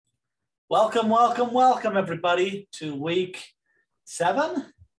Welcome, everybody, to week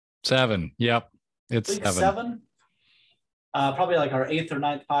 7. 7. Yep. It's week 7. 7. Probably like our 8th or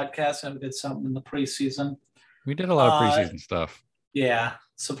 9th podcast. And we did something in the preseason. We did a lot of preseason stuff. Yeah.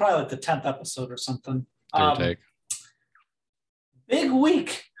 So probably like the 10th episode or something. Give or take. Big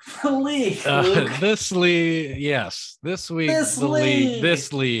week for the league. This league, yes. This week,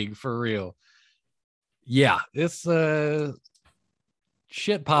 this league for real. Yeah, it's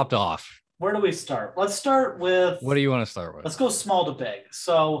shit popped off. Where do we start? Let's start with. What do you want to start with? Let's go small to big.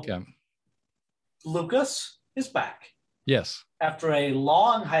 So, okay. Lucas is back. Yes. After a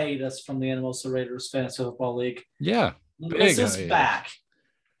long hiatus from the Anamosa Raiders Fantasy Football League. Yeah. Lucas is back.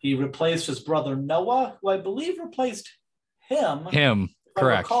 He replaced his brother Noah, who I believe replaced him. Correct.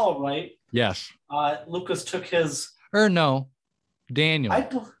 I recall right. Yes. Lucas took his. Or no,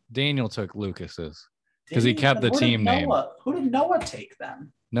 Daniel. Daniel took Lucas's because he kept the team name. Who did Noah take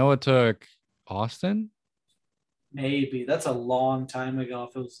then? Noah took Austin. Maybe that's a long time ago.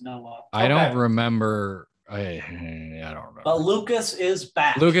 If it was Noah, I don't remember. I don't remember. But Lucas is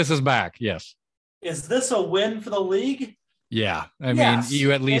back. Lucas is back. Yes. Is this a win for the league? Yeah. I mean,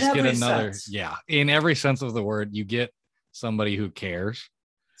 you at least get another. Sense. Yeah. In every sense of the word, you get somebody who cares.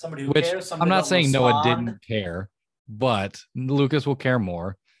 Somebody who cares. Somebody I'm not saying Noah didn't care, but Lucas will care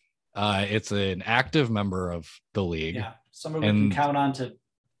more. It's an active member of the league. Yeah. Somebody we can count on to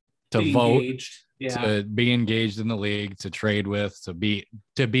vote, engaged. Yeah. To be engaged in the league, to trade with, to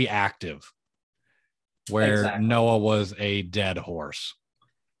be active. Where Noah was a dead horse.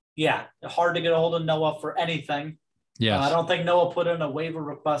 Yeah, hard to get a hold of Noah for anything. Yes. I don't think Noah put in a waiver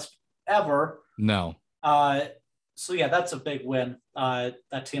request ever. No. So yeah, that's a big win.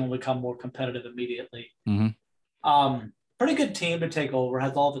 That team will become more competitive immediately. Mm-hmm. Pretty good team to take over.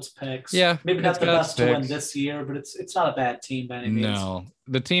 Has all of its picks. Yeah, maybe not the best to win this year, but it's not a bad team by any means. No,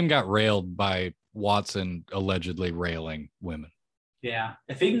 the team got railed by Watson allegedly railing women. Yeah,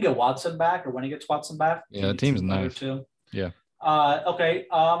 if he can get Watson back, or when he gets Watson back, yeah, the team's nice too. Yeah. Okay.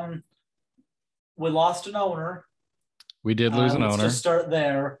 We lost an owner. We did lose an owner. Let's just start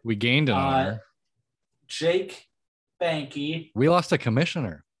there. We gained an owner. Jake Banky. We lost a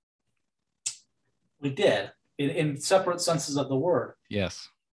commissioner. We did. In separate senses of the word. Yes.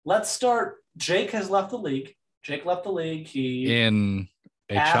 Let's start. Jake has left the league. He in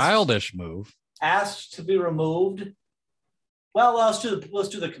a childish move. Asked to be removed. Well, let's do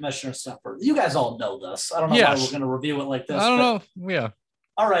the commissioner stuff. You guys all know this. I don't know why we're going to review it like this. I don't know. Yeah.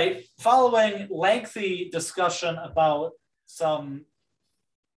 All right. Following lengthy discussion about some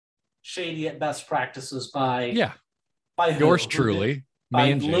shady at best practices by yours truly,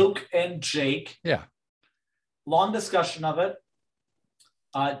 by Luke and Jake. Yeah. Long discussion of it.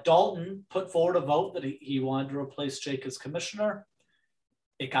 Dalton put forward a vote that he wanted to replace Jake as commissioner.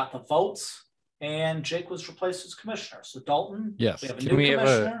 It got the votes, and Jake was replaced as commissioner. So Dalton, yes. We have a new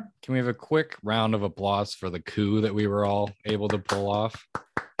commissioner. Can we have a quick round of applause for the coup that we were all able to pull off?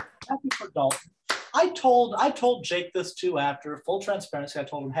 Happy for Dalton. I told Jake this too after full transparency. I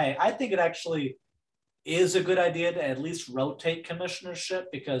told him, hey, I think it actually is a good idea to at least rotate commissionership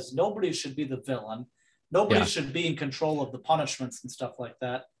because nobody should be the villain. Nobody should be in control of the punishments and stuff like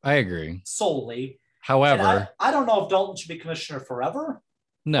that. I agree. Solely. However, I don't know if Dalton should be commissioner forever.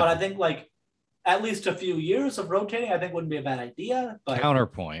 No. But I think like at least a few years of rotating, I think wouldn't be a bad idea. But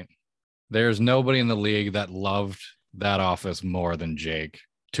counterpoint, there's nobody in the league that loved that office more than Jake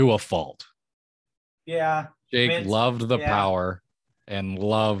to a fault. Yeah. Jake loved the power and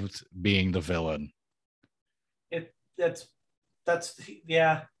loved being the villain. That's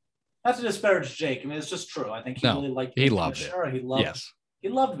not to disparage Jake. I mean, it's just true. I think he really liked being commissioner. He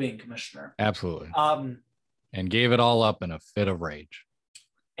loved being commissioner. Absolutely. And gave it all up in a fit of rage.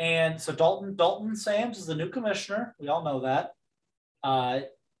 And so Dalton Sams is the new commissioner. We all know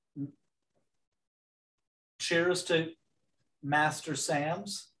that. Cheers to Master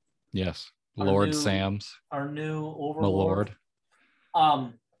Sams. Yes. Lord Sams. Our new overlord.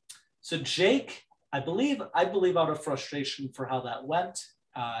 So Jake, I believe out of frustration for how that went,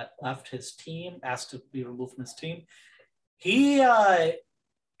 left his team, asked to be removed from his team. He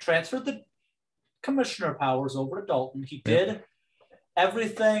transferred the commissioner powers over to Dalton. He did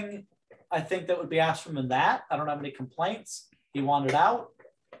everything I think that would be asked from him in that. I don't have any complaints. He wanted out.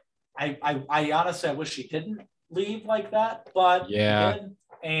 I honestly, I wish he didn't leave like that, but he did.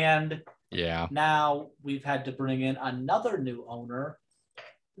 And now we've had to bring in another new owner,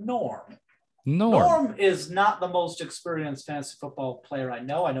 Norm. Norm is not the most experienced fantasy football player I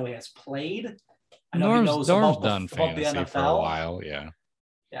know. I know he has played. I know he knows about the NFL for a while.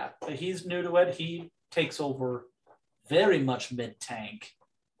 Yeah, but he's new to it. He takes over very much mid-tank.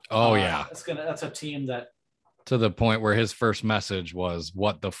 Oh yeah. That's a team that, to the point where his first message was,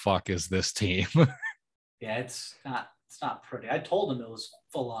 "What the fuck is this team?" Yeah, it's not pretty. I told him it was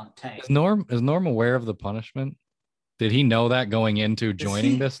full on tank. Is Norm aware of the punishment? Did he know that going into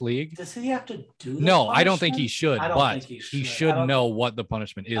joining this league? Does he have to do this? No, I don't think he should. I don't think he should know what the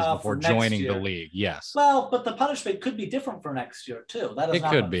punishment is before joining the league. Yes. Well, but the punishment could be different for next year too. That has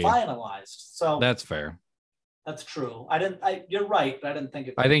not been finalized. So that's fair. That's true. You're right, but I didn't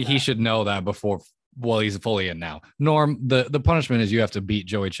think. I think he should know that before. Well, he's fully in now. Norm, the punishment is you have to beat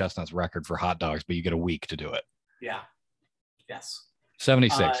Joey Chestnut's record for hot dogs, but you get a week to do it. Yeah. Yes.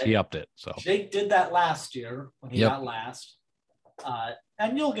 76. He upped it. So Jake did that last year when he got last.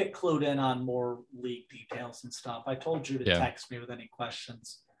 And you'll get clued in on more league details and stuff. I told you to text me with any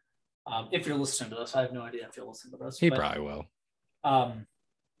questions. If you're listening to this, I have no idea if you'll listen to this. He probably will.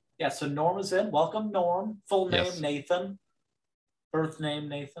 Yeah, so Norm is in. Welcome, Norm. Full name, Nathan. Birth name,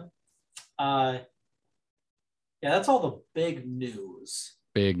 Nathan. Yeah, that's all the big news.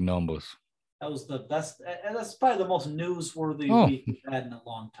 Big numbers. That was the best. And that's probably the most newsworthy week we've had in a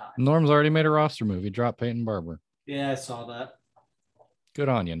long time. Norm's already made a roster move. He dropped Peyton Barber. Yeah, I saw that. Good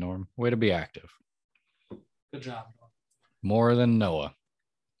on you, Norm. Way to be active. Good job, Norm. More than Noah.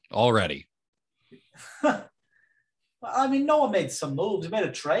 Already. I mean, Noah made some moves. He made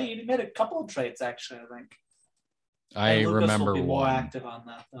a trade. He made a couple of trades, actually, I think. I remember will be one. More active on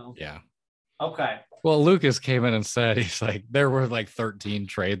that, though. Yeah. Okay. Well, Lucas came in and said, he's like, there were like 13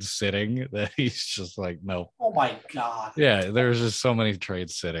 trades sitting that he's just like, no. Oh my God. Yeah, there's just so many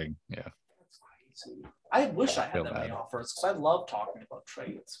trades sitting. Yeah. That's crazy. I wish I had that many offers because I love talking about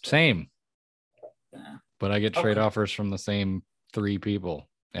trades. Same. Yeah. But I get trade offers from the same 3 people,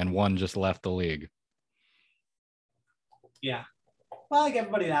 and one just left the league. Yeah. Well, like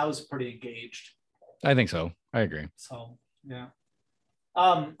everybody now is pretty engaged. I think so. I agree. So, yeah.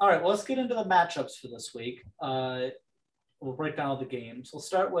 All right, well, let's get into the matchups for this week. We'll break down all the games. We'll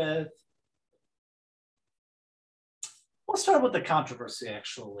start with the controversy,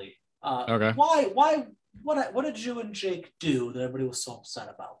 actually. Okay. What did you and Jake do that everybody was so upset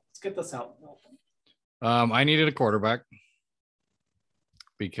about? Let's get this out in the open. I needed a quarterback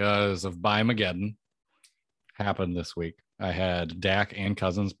because of Bye-Mageddon happened this week. I had Dak and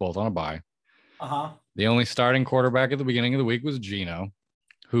Cousins both on a bye. Uh-huh. The only starting quarterback at the beginning of the week was Geno,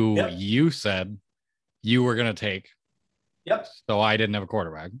 who you said you were going to take. Yep. So I didn't have a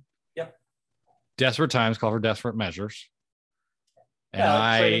quarterback. Yep. Desperate times call for desperate measures.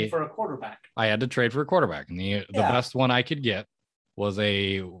 And trading for a quarterback. I had to trade for a quarterback. And the best one I could get was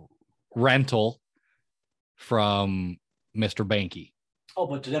a rental from Mr. Banky. Oh,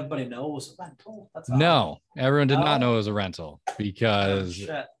 but did everybody know it was a rental? No, everyone did not know it was a rental because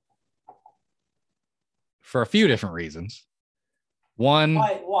for a few different reasons. One,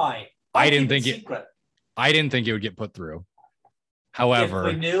 why? I didn't think it would get put through. However,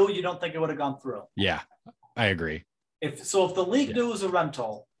 if we knew, you don't think it would have gone through. Yeah, I agree. If the league knew it was a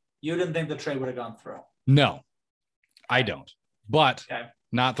rental, you didn't think the trade would have gone through. No, I don't. But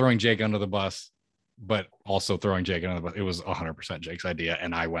not throwing Jake under the bus, but also throwing Jake under the bus. It was 100% Jake's idea,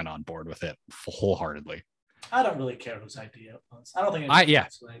 and I went on board with it wholeheartedly. I don't really care whose idea it was. I don't think I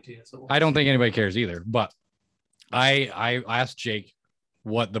don't think anybody cares either. But I asked Jake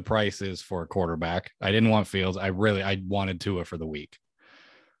what the price is for a quarterback. I didn't want Fields. I wanted Tua for the week.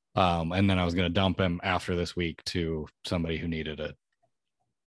 And then I was going to dump him after this week to somebody who needed a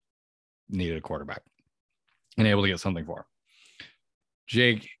quarterback and able to get something for him.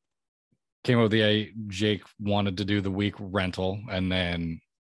 Jake came up with Jake wanted to do the week rental, and then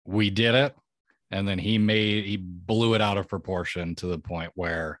we did it. And then he blew it out of proportion to the point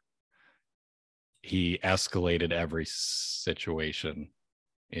where he escalated every situation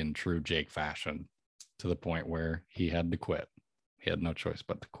in true Jake fashion to the point where he had to quit. He had no choice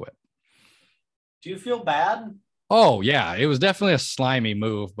but to quit. Do you feel bad? Oh, yeah. It was definitely a slimy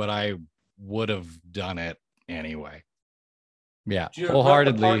move, but I would have done it anyway. Yeah, do you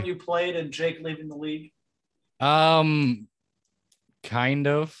wholeheartedly. The part you played in Jake leaving the league? Kind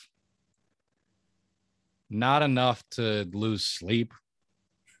of. Not enough to lose sleep.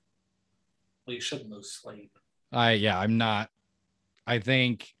 Well, you shouldn't lose sleep. I'm not. I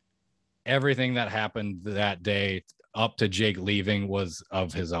think everything that happened that day up to Jake leaving was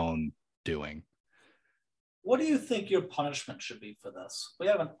of his own doing. What do you think your punishment should be for this? We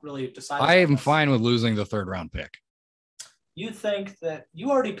haven't really decided. I am fine with losing the 3rd round pick. You think that you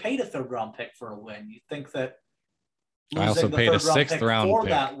already paid a 3rd round pick for a win? You think that I also paid a 6th round for pick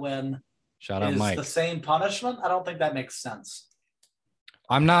that win Shout out Mike. The same punishment? I don't think that makes sense.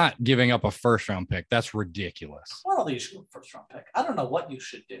 I'm not giving up a first round pick. That's ridiculous. I don't think you should go first round pick. I don't know what you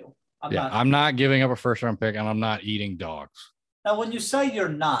should do. I'm not giving up a first round pick, and I'm not eating dogs. Now, when you say you're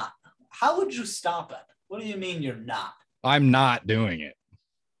not, how would you stop it? What do you mean you're not? I'm not doing it.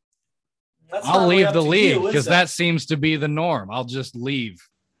 I'll leave the league because that seems to be the norm. I'll just leave.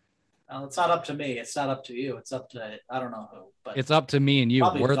 Well, it's not up to me. It's not up to you. It's up to, I don't know who. But it's up to me and you.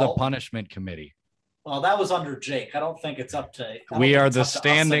 We're the punishment committee. Well, that was under Jake. I don't think it's up to. We are the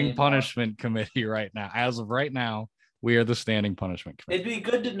standing punishment committee right now. As of right now, we are the standing punishment committee. It'd be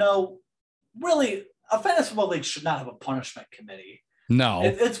good to know, really, a fantasy football league should not have a punishment committee. No.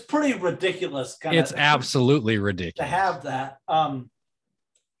 It's pretty ridiculous. It's absolutely ridiculous. To have that.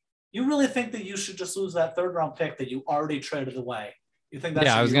 You really think that you should just lose that third round pick that you already traded away? You think that's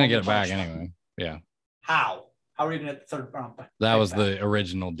I was going to get it back anyway. Yeah. How? How are you going to get the third round pick? That was the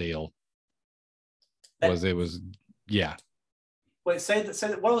original deal. Yeah. Wait, say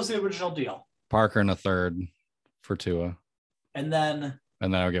that. What was the original deal? Parker and a third for Tua. And then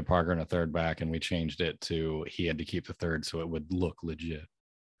I would get Parker and a third back, and we changed it to he had to keep the third so it would look legit.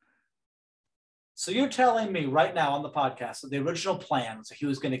 So you're telling me right now on the podcast that the original plan was that he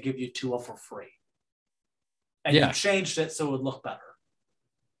was going to give you Tua for free. And you changed it so it would look better.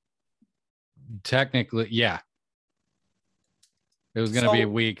 Technically, yeah. It was going to be a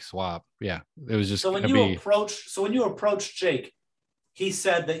weak swap. Yeah. It was just when you approached Jake, he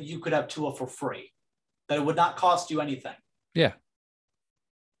said that you could have Tua for free, that it would not cost you anything. Yeah.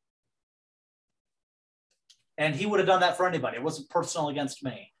 And he would have done that for anybody. It wasn't personal against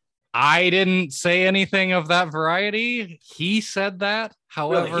me. I didn't say anything of that variety. He said that.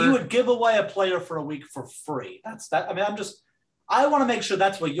 However, really, he would give away a player for a week for free. That's that. I mean, I want to make sure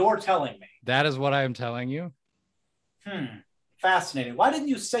that's what you're telling me. That is what I am telling you. Fascinating. Why didn't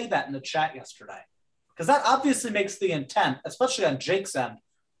you say that in the chat yesterday? Because that obviously makes the intent, especially on Jake's end,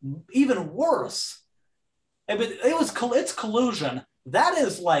 even worse. It's collusion. That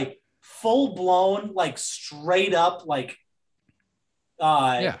is like full blown, like straight up, like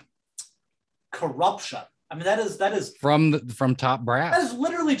corruption. I mean, that is from top brass. That is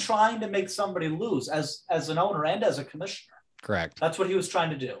literally trying to make somebody lose as an owner and as a commissioner. Correct. That's what he was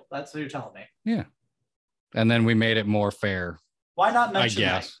trying to do. That's what you're telling me. Yeah. And then we made it more fair. Why not mention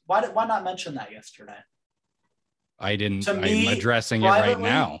that? Why not mention that yesterday? I didn't. I'm addressing it right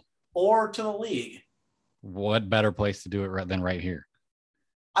now. Or to the league. What better place to do it than right here?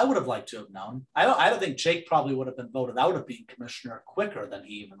 I would have liked to have known. I don't think Jake probably would have been voted out of being commissioner quicker than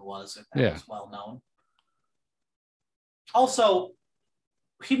he even was if that was well known. Also,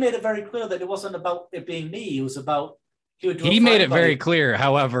 he made it very clear that it wasn't about it being me. It was about he made it very clear.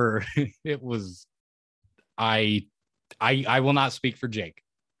 However, it was I will not speak for Jake.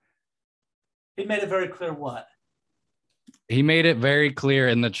 He made it very clear what? He made it very clear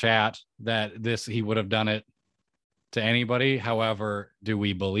in the chat that he would have done it to anybody. However, do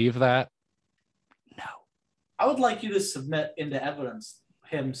we believe that? No. I would like you to submit into evidence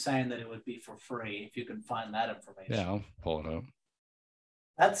him saying that it would be for free if you can find that information. Yeah, I'll pull it up.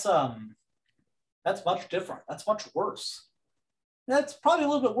 That's much different. That's much worse. That's probably a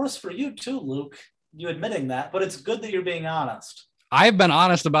little bit worse for you too, Luke. You admitting that, but it's good that you're being honest. I've been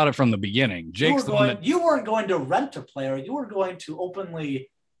honest about it from the beginning. Jake's you weren't going to rent a player. You were going to openly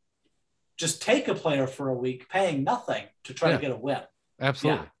just take a player for a week, paying nothing to try to get a win.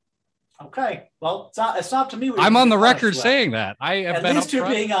 Absolutely. Yeah. Okay. Well, it's not up to me. I'm on the record saying that. At least you're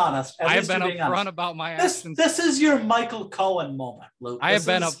being honest. I have been upfront about my actions. This is your Michael Cohen moment, Luke. I have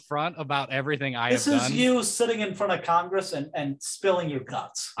been upfront about everything I have done. This is you sitting in front of Congress and spilling your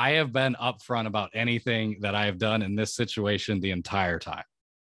guts. I have been upfront about anything that I have done in this situation the entire time.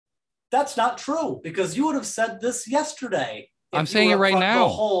 That's not true because you would have said this yesterday. I'm saying it right now.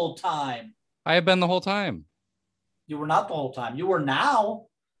 The whole time. I have been the whole time. You were not the whole time. You were now.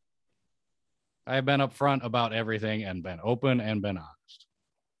 I have been upfront about everything and been open and been honest.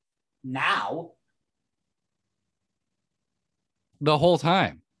 Now? The whole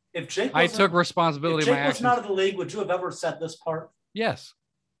time. If Jake I took responsibility of my actions. If Jake was not of the league, would you have ever said this part? Yes.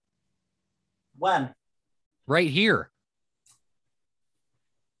 When? Right here.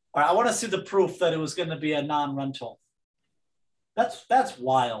 All right, I want to see the proof that it was going to be a non-rental. That's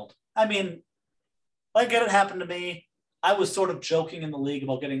wild. I mean, like it happened to me. I was sort of joking in the league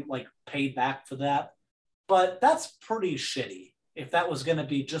about getting like paid back for that, but that's pretty shitty. If that was going to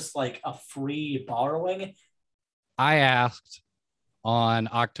be just like a free borrowing. I asked on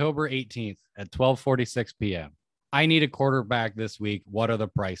October 18th at 12:46 p.m. I need a quarterback this week. What are the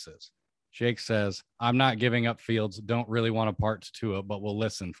prices? Jake says, I'm not giving up Fields. Don't really want to part to Tua, but we'll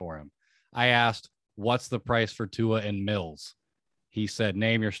listen for him. I asked, what's the price for Tua and Mills? He said,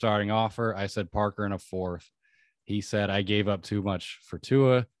 name your starting offer. I said, Parker in a fourth. He said, I gave up too much for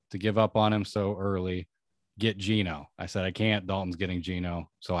Tua to give up on him so early. Get Geno. I said, I can't. Dalton's getting Geno,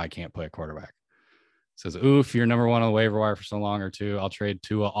 so I can't play a quarterback. Says, oof, you're number one on the waiver wire for so long, or two. I'll trade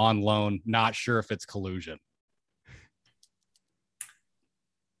Tua on loan. Not sure if it's collusion.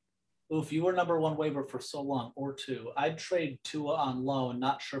 Oof, you were number one waiver for so long, or two. I'd trade Tua on loan.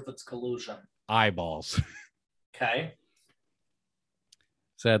 Not sure if it's collusion. Eyeballs. Okay.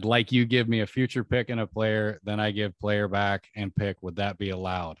 Said, like you give me a future pick and a player, then I give player back and pick. Would that be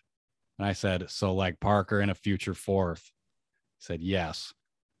allowed? And I said, so like Parker and a future fourth. He said, yes.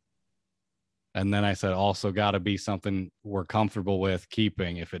 And then I said, also got to be something we're comfortable with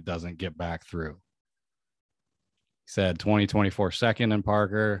keeping if it doesn't get back through. He said 2024 second in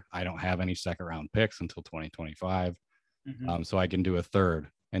Parker. I don't have any second round picks until 2025. So I can do a third.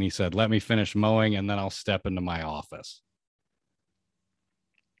 And he said, let me finish mowing and then I'll step into my office.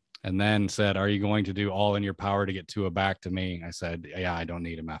 And then said, are you going to do all in your power to get Tua back to me? I said, yeah, I don't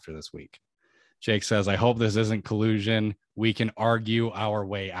need him after this week. Jake says, I hope this isn't collusion. We can argue our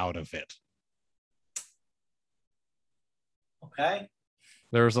way out of it. Okay.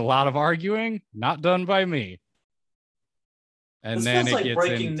 There was a lot of arguing, not done by me. And this then feels it like gets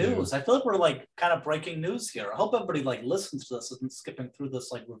breaking into... news. I feel like we're like kind of breaking news here. I hope everybody like listens to this and skipping through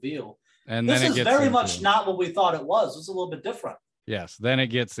this like review. And this then is very much not what we thought it was. It's a little bit different. Yes. Then it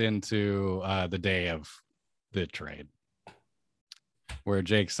gets into the day of the trade, where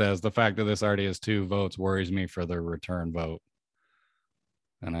Jake says the fact that this already has 2 votes worries me for the return vote.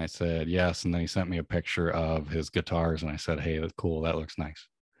 And I said, yes. And then he sent me a picture of his guitars. And I said, hey, that's cool. That looks nice.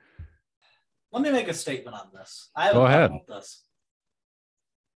 Let me make a statement on this. I haven't Go ahead. thought about this.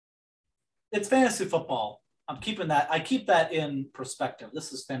 It's fantasy football. I keep that in perspective.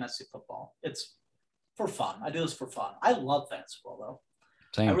 This is fantasy football. It's for fun. I do this for fun. I love fantasy football, though.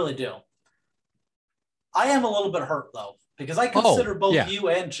 Same. I really do. I am a little bit hurt, though, because I consider both you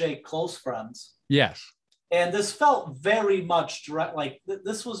and Jake close friends. Yes. And this felt very much direct, like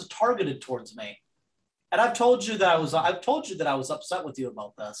this was targeted towards me. And I've told you that I was upset with you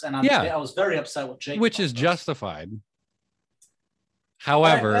about this. And I was very upset with Jake. Which is justified.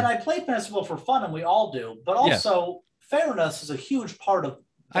 However, and I play fantasy football for fun, and we all do. But also, fairness is a huge part of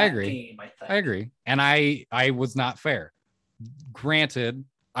that game, I think. I agree. And I was not fair. Granted,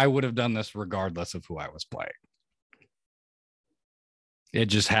 I would have done this regardless of who I was playing. It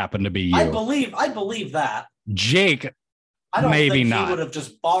just happened to be you. I believe that. Jake, I don't maybe think not. He would have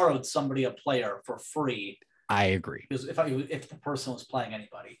just borrowed somebody a player for free. I agree. Because if the person was playing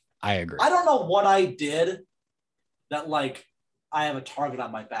anybody. I agree. I don't know what I did that like I have a target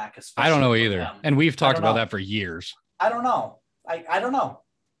on my back. I don't know either. And we've talked about that for years. I don't know. I don't know.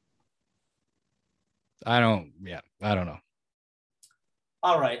 I don't know.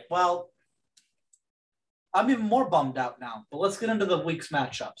 All right. Well, I'm even more bummed out now, but let's get into the week's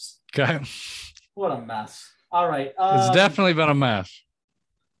matchups. Okay. What a mess. All right. It's definitely been a mess.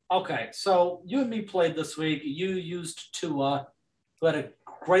 Okay. So you and me played this week. You used Tua, who had a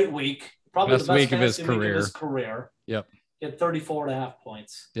great week. Probably the best week of his career. Yep. He had 34.5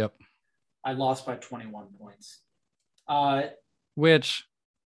 points. Yep. I lost by 21 points. Which,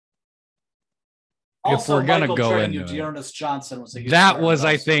 also, if we're going to go into Dearness Johnson was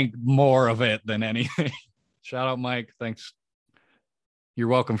I think, more of it than anything. Shout out, Mike. Thanks. You're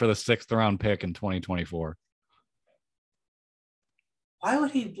welcome for the 6th round pick in 2024. Why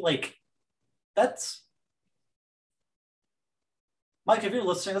would he that's Mike, if you're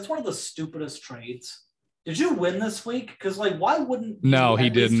listening, that's one of the stupidest trades. Did you win this week? Because why wouldn't he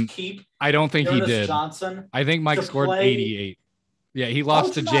didn't keep? I don't think he did. Johnson. I think Mike scored 88. Yeah, he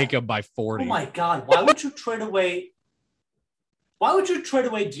lost to Jacob by 40. Oh my God! Why would you trade away? Why would you trade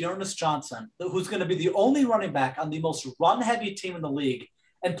away Dearness Johnson, who's going to be the only running back on the most run-heavy team in the league,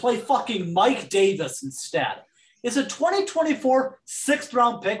 and play fucking Mike Davis instead? Is a 2024 6th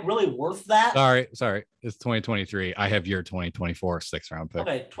round pick really worth that? Sorry. It's 2023. I have your 2024 6th round pick.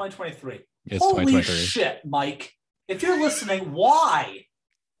 Okay, 2023. It's Holy 2023. Shit, Mike. If you're listening, why?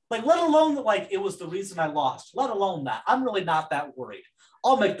 Let alone it was the reason I lost. Let alone that. I'm really not that worried.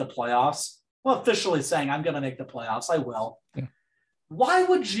 I'll make the playoffs. I'm officially saying I'm going to make the playoffs. I will. Yeah. Why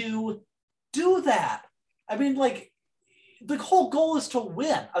would you do that? I mean, the whole goal is to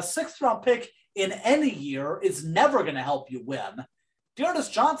win. A 6th round pick in any year is never going to help you win. Dearness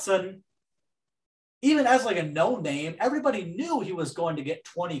Johnson, even as a no name, everybody knew he was going to get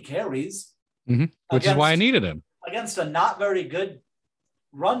 20 carries. Mm-hmm. Which is why I needed him. Against a not very good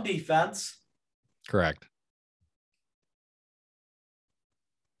run defense. Correct.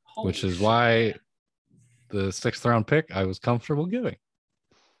 Holy Which is why the 6th round pick, I was comfortable giving.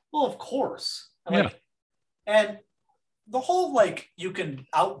 Well, of course. Yeah. And the whole you can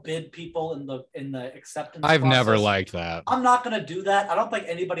outbid people in the acceptance I've process, never liked that. I'm not going to do that. I don't think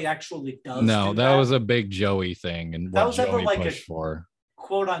anybody actually does. No, that was a big Joey thing, and that what was Joey ever pushed for.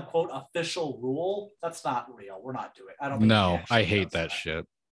 "Quote unquote" official rule. That's not real. We're not doing. I don't. Think no, I hate that shit.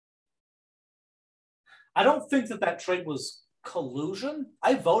 I don't think that trade was collusion.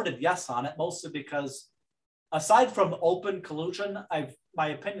 I voted yes on it mostly because, aside from open collusion, my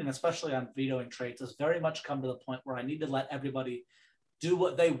opinion, especially on vetoing trades, has very much come to the point where I need to let everybody do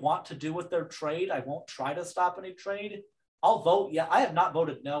what they want to do with their trade. I won't try to stop any trade. I'll vote. Yeah, I have not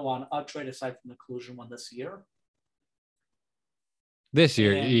voted no on a trade aside from the collusion one this year. This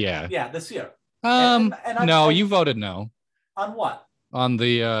year, yeah. Yeah, this year. No, you voted no. On what? On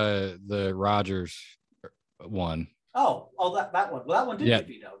the Rodgers one. Oh, that one. Well, that one did get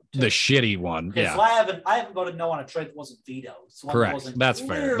vetoed. The shitty one. Yeah. So I haven't voted no on a trade that wasn't vetoed. So correct. That's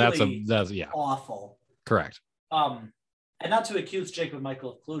fair. That's awful. Correct. And not to accuse Jacob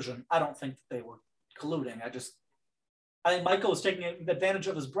Michael of collusion, I don't think that they were colluding. I think Michael was taking advantage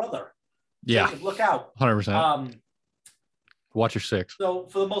of his brother. Yeah. Jacob, look out. 100%. Watch your 6. So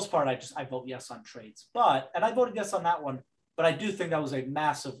for the most part, I vote yes on trades. And I voted yes on that one. But I do think that was a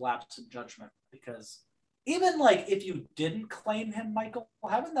massive lapse in judgment, because even if you didn't claim him, Michael,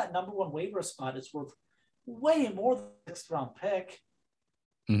 having that number 1 waiver spot is worth way more than the 6th round pick.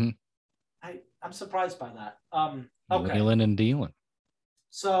 Mm-hmm. I'm surprised by that. Okay. Wheeling and dealing.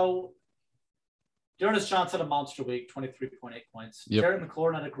 So D'Ernest Johnson had a monster week, 23.8 points. Yep. Terry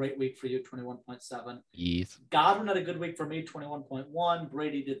McLaurin had a great week for you, 21.7. Yes. Godwin had a good week for me, 21.1.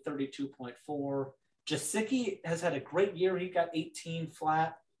 Brady did 32.4. Jasicki has had a great year. He got 18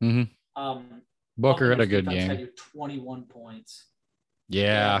 flat. Mm-hmm. Booker had a good game. Had you 21 points.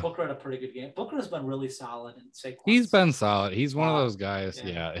 Yeah. Booker had a pretty good game. Booker has been really solid. He's been solid. He's one of those guys.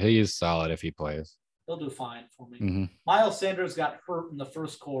 Yeah, he is solid if he plays. He'll do fine for me. Mm-hmm. Miles Sanders got hurt in the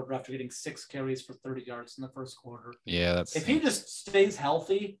first quarter after getting 6 carries for 30 yards in the first quarter. Yeah, if he just stays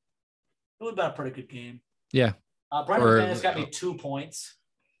healthy, it would have been a pretty good game. Yeah. Brian McManus got me 2 points.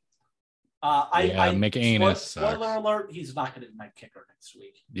 McAnus. Spoiler alert: he's not going to be my kicker next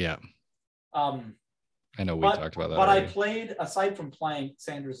week. Yeah. I know we talked about that. But already. I played, aside from playing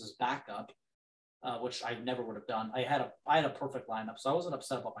Sanders as backup, which I never would have done. I had a perfect lineup, so I wasn't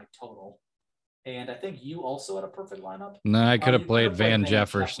upset about my total. And I think you also had a perfect lineup. No, I could have played Van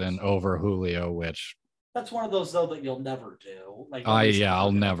Jefferson over Julio, which that's one of those though that you'll never do.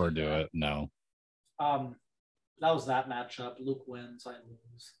 I'll never do it. No. That was that matchup. Luke wins, I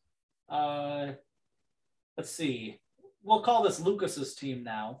lose. Let's see. We'll call this Lucas's team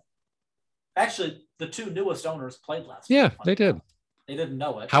now. Actually, the 2 newest owners played last week. Yeah, they did. They didn't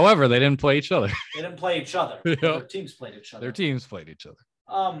know it. However, they didn't play each other. They didn't play each other. Yep. Their teams played each other.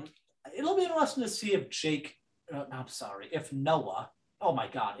 It'll be interesting to see if if Noah, oh my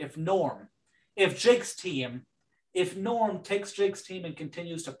God, if Norm takes Jake's team and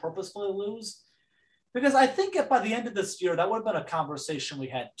continues to purposefully lose, because I think by the end of this year, that would have been a conversation we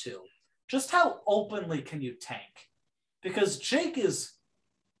had too. Just how openly can you tank? Because Jake is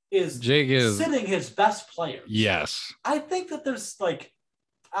sitting his best players. Yes. I think that there's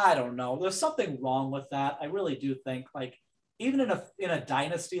I don't know. There's something wrong with that. I really do think even in a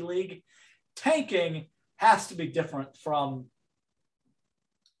dynasty league, tanking has to be different from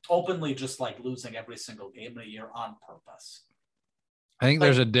openly just losing every single game in a year on purpose. I think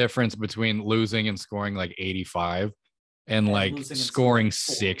there's a difference between losing and scoring 85 and scoring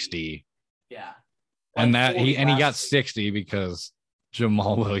 60. Yeah. And he got 60 because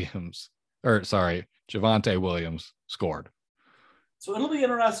Javonte Williams scored. So it'll be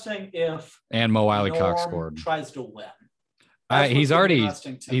interesting if Mo Alley-Cox scored. Tries to win. He's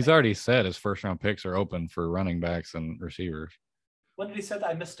already said his first round picks are open for running backs and receivers. When did he say that?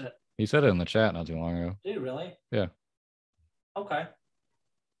 I missed it. He said it in the chat not too long ago. Did he really? Yeah. Okay.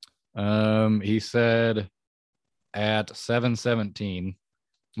 He said at 7:17,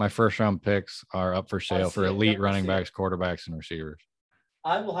 my first round picks are up for sale for elite running backs, quarterbacks, and receivers.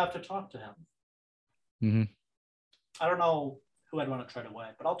 I will have to talk to him. Mm-hmm. I don't know who I'd want to trade away,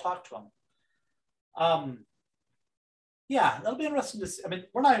 but I'll talk to him. Yeah, that'll be interesting to see. I mean,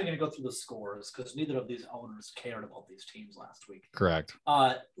 we're not even going to go through the scores because neither of these owners cared about these teams last week. Correct.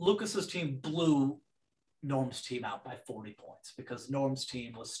 Lucas's team blew Norm's team out by 40 points because Norm's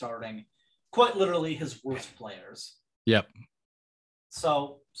team was starting quite literally his worst players. Yep.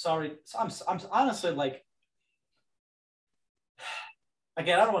 So sorry. I'm honestly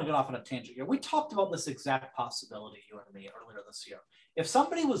again, I don't want to get off on a tangent here. We talked about this exact possibility, you and me, earlier this year. If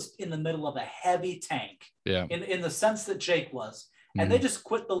somebody was in the middle of a heavy tank, in the sense that Jake was, and they just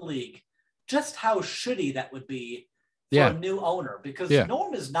quit the league, just how shitty that would be for a new owner, because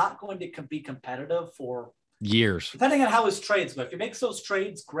Norm is not going to be competitive for years, depending on how his trades go. If he makes those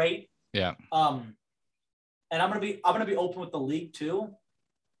trades, great. Yeah. And I'm gonna be open with the league too.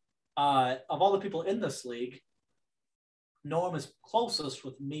 Of all the people in this league, Norm is closest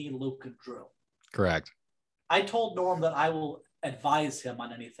with me, Luke, and Drew. Correct. I told Norm that I will advise him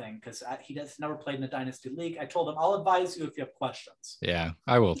on anything because he has never played in a dynasty league. I told him I'll advise you if you have questions. Yeah,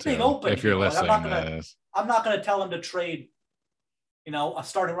 I will too. Open, if you're listening, I'm not gonna tell him to trade, a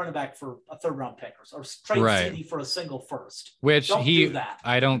starting running back for a third round pick or trade CD for a single first. Which do that.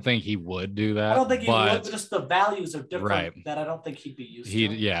 I don't think he would do that. I don't think he would. But just the values are different that I don't think he'd be used to.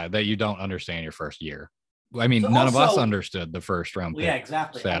 Yeah, that you don't understand your first year. I mean, none of us understood the first round pick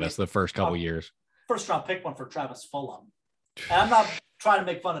status the first couple years. First round pick one for Travis Fulham. And I'm not trying to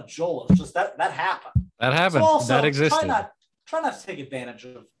make fun of Joel. It's just that happened. That happened. So also, that existed. Try not to take advantage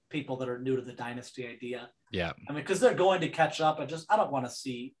of people that are new to the dynasty idea. Yeah. I mean, because they're going to catch up. I don't want to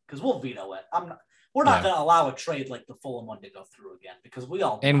see, because we'll veto it. We're not going to allow a trade like the Fulham one to go through again, because we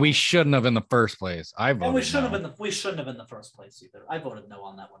all know. And we shouldn't have in the first place. We shouldn't have in the first place either. I voted no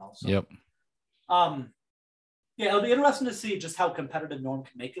on that one also. Yep. Yeah, it'll be interesting to see just how competitive Norm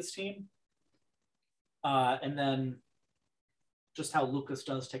can make his team. And then just how Lucas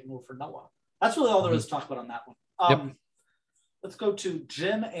does taking over for Noah. That's really all there is to talk about on that one. Let's go to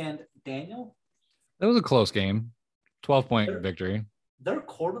Jim and Daniel. That was a close game. 12-point victory. Their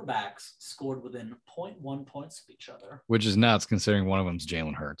quarterbacks scored within 0.1 points of each other. Which is nuts considering one of them's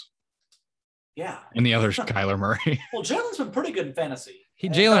Jalen Hurts. Yeah. And the other's Kyler Murray. Well, Jalen's been pretty good in fantasy.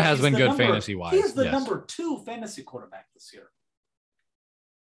 Jalen has been good fantasy-wise. He's the number 2 fantasy quarterback this year.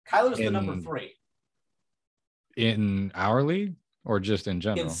 Kyler's the number 3. In our league or just in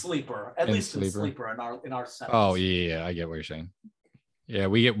general? In sleeper, in sleeper in our setups. Oh yeah, I get what you're saying. Yeah,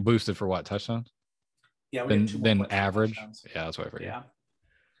 we get boosted for what, touchdowns? Yeah, then average. Yeah, that's what I forget.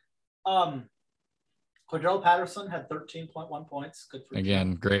 Yeah. Cordell Patterson had 13.1 points. Good for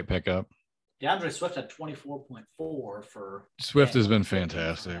again, great pickup. DeAndre Swift had 24.4 for Swift has been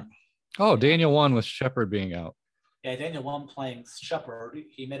fantastic. Oh, Daniel won with Shepard being out. Yeah, Daniel won playing Shepard.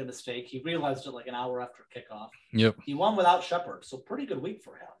 He made a mistake. He realized it like an hour after kickoff. Yep. He won without Shepard, so pretty good week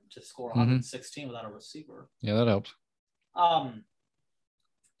for him to score 116 without a receiver. Yeah, that helps.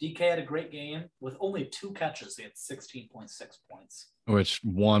 DK had a great game with only 2 catches. He had 16.6 points. Which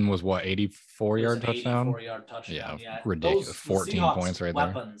one was what, 84-yard touchdown? 84-yard touchdown. Yeah, ridiculous. 14 points right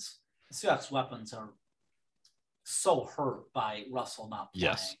there. The Seahawks weapons are so hurt by Russell not playing.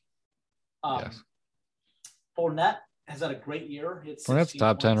 Yes. Yes. Fournette has had a great year. Fournette's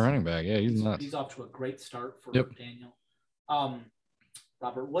top 10 running back. Yeah, he's nuts. He's off to a great start for Daniel.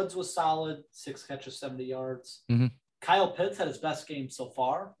 Robert Woods was solid, 6 catches, 70 yards. Mm-hmm. Kyle Pitts had his best game so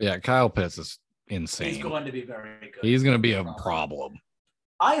far. Yeah, Kyle Pitts is insane. He's going to be very good. He's going to be a problem.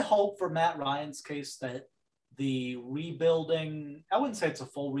 I hope for Matt Ryan's case that the rebuilding, I wouldn't say it's a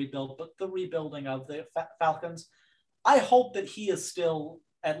full rebuild, but the rebuilding of the Falcons, I hope that he is still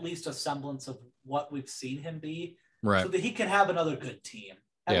at least a semblance of what we've seen him be, right? So that he can have another good team,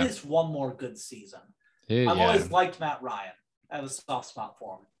 at least one more good season. I've always liked Matt Ryan. I have a soft spot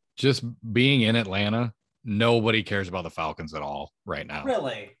for him. Just being in Atlanta, nobody cares about the Falcons at all right now.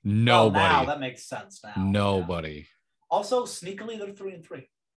 Really? Nobody. Well, now that makes sense now. Nobody. Yeah. Also, sneakily, they're 3-3.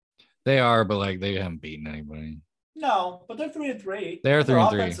 They are, but like they haven't beaten anybody. No, but they're 3-3. They're 3-3. Their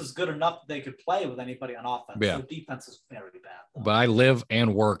offense is good enough that they could play with anybody on offense. Yeah. Their defense is very bad, though. But I live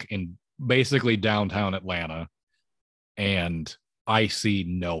and work in basically downtown Atlanta, and I see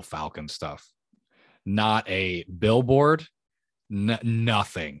no Falcon stuff. Not a billboard,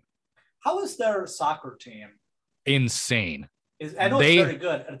 nothing. How is their soccer team? Insane. I know it's very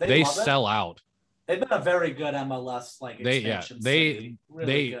good. They sell out. They've been a very good MLS they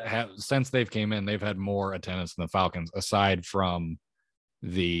have since they've came in, they've had more attendance than the Falcons, aside from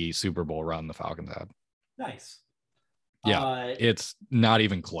the Super Bowl run the Falcons had. Nice. Yeah, it's not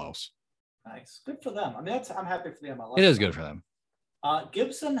even close. Nice. Good for them. I mean, I'm happy for the MLS. It is good for them.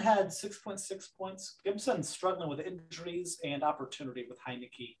 Gibson had 6.6 points. Gibson's struggling with injuries and opportunity with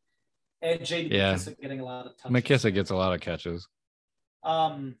Heineke. And J.D. McKissick getting a lot of touches. McKissick gets a lot of catches.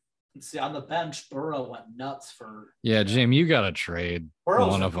 Let's see, on the bench, Burrow went nuts for. Yeah, Jim, you got to trade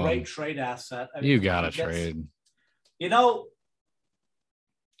Burrow's one of them. Great trade asset. I mean, you got to trade. You know,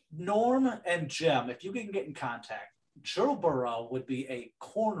 Norm and Jim, if you can get in contact, Joe Burrow would be a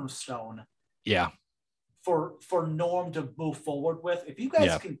cornerstone. Yeah. for Norm to move forward with. If you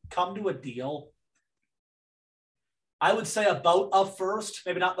guys can come to a deal, I would say about a first,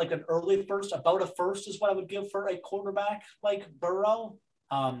 maybe not like an early first, about a first is what I would give for a quarterback like Burrow.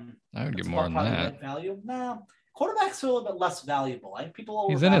 I would give more than that. Right value. Nah, quarterback's a little bit less valuable. I think people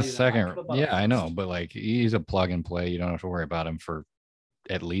he's in his second. Yeah, I know, but like he's a plug and play. You don't have to worry about him for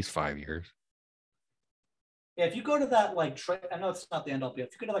at least 5 years. Yeah, if you go to that like trade, I know it's not the end all be. If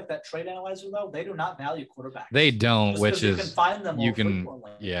you go to like that trade analyzer though, they do not value quarterbacks. They don't, which is you can find them. You can,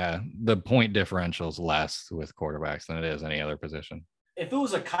 yeah. The point differential is less with quarterbacks than it is any other position. If it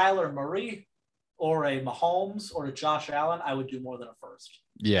was a Kyler Murray or a Mahomes or a Josh Allen, I would do more than a first.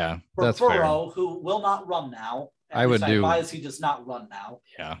 Yeah, for that's Burrow, fair. who will not run now. I would do. Advise he does not run now.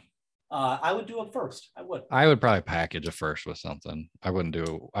 Yeah. I would do a first. I would. I would probably package a first with something. I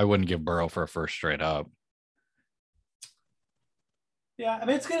wouldn't give Burrow for a first straight up. Yeah, I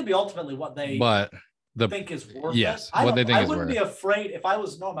mean it's going to be ultimately what they think is worth it. What they think is worth it. I wouldn't be afraid if I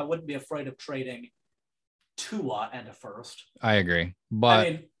was Norm. I wouldn't be afraid of trading Tua and a first. I agree,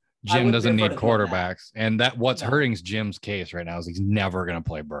 but Jim doesn't need quarterbacks, and what's hurting Jim's case right now is he's never going to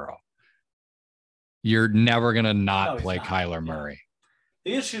play Burrow. You're never going to not play Kyler Murray.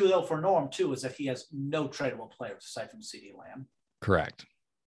 The issue though for Norm too is that he has no tradable players aside from CeeDee Lamb. Correct.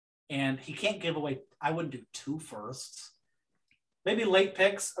 And he can't give away. I wouldn't do 2 firsts. Maybe late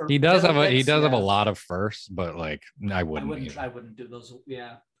picks. Or he does have a lot of firsts, but like I wouldn't do those.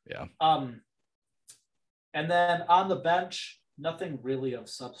 Yeah. Yeah. And then on the bench, nothing really of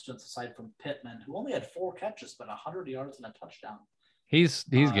substance aside from Pittman, who only had 4 catches, but 100 yards and a touchdown. He's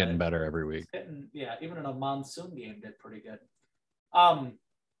getting better every week. Even in a monsoon game, did pretty good.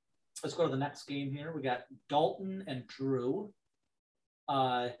 Let's go to the next game here. We got Dalton and Drew.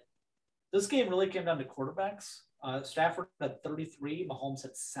 This game really came down to quarterbacks. Stafford had 33, Mahomes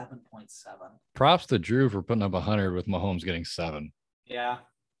had 7.7. Props to Drew for putting up 100 with Mahomes getting 7. Yeah.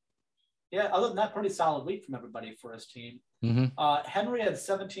 Yeah, other than that, pretty solid week from everybody for his team. Mm-hmm. Henry had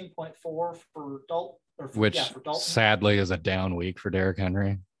 17.4 for Dalton. For Dalton. Sadly is a down week for Derrick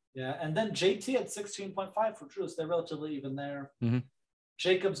Henry. Yeah, and then JT had 16.5 for Drew, so they're relatively even there. Mm-hmm.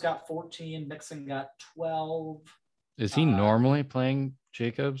 Jacobs got 14, Mixon got 12. Is he normally playing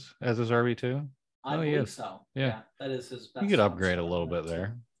Jacobs as his RB2? I believe so. Yeah, that is his best. You could upgrade a little bit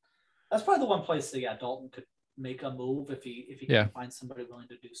there. That's probably the one place that Dalton could make a move if he can find somebody willing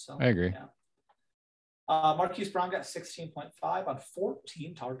to do so. I agree. Yeah. Marquise Brown got 16.5 on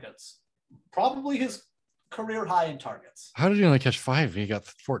 14 targets. Probably his career high in targets. How did he only catch 5? He got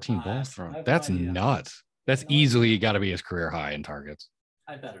 14 balls thrown. That's nuts. That's easily got to be his career high in targets.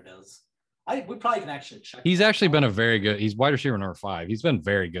 I bet it is. We probably can actually check. He's actually been he's wide receiver number 5. He's been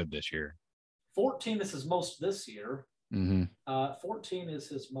very good this year. 14 is his most this year. Mm-hmm. 14 is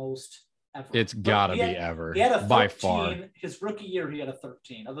his most ever. It's gotta be ever. He had a 13, by far. His rookie year, he had a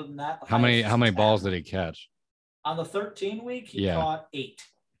 13. Other than that, how many balls did he catch? On the 13 week, he caught 8.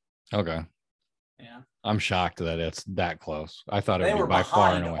 Okay. Yeah. I'm shocked that it's that close. I thought it would be by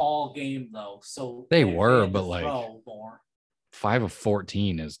far and away. All game though, so they were, but like 5 of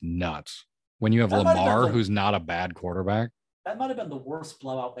 14 is nuts. When you have Lamar, who's not a bad quarterback. That might have been the worst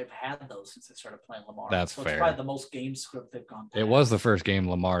blowout they've had, though, since they started playing Lamar. That's fair. It's probably the most game script they've gone through. It was the first game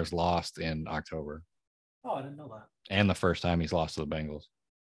Lamar's lost in October. Oh, I didn't know that. And the first time he's lost to the Bengals.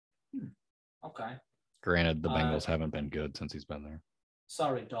 Okay. Granted, the Bengals haven't been good since he's been there.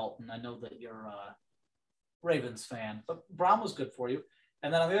 Sorry, Dalton. I know that you're a Ravens fan, but Brown was good for you.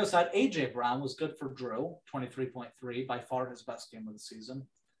 And then on the other side, A.J. Brown was good for Drew, 23.3, by far his best game of the season.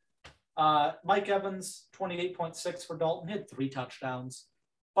 Mike Evans, 28.6 for Dalton. He had 3 touchdowns.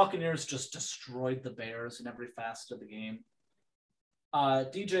 Buccaneers just destroyed the Bears in every facet of the game.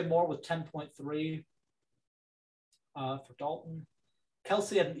 DJ Moore with 10.3 for Dalton.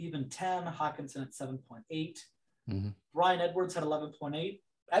 Kelsey had an even 10. Hawkinson at 7.8. Mm-hmm. Brian Edwards had 11.8.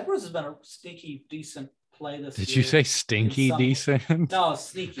 Edwards has been a sneaky, decent play this year. Did you say stinky decent? No,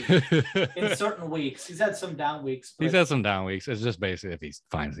 sneaky. In certain weeks. He's had some down weeks. He's had some down weeks. It's just basically if he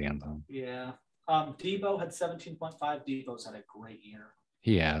finds the end zone. Yeah. Debo had 17.5. Debo's had a great year.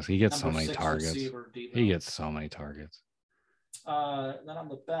 He has. He gets so many targets. He gets so many targets. Then on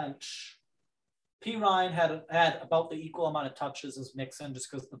the bench, P. Ryan had about the equal amount of touches as Mixon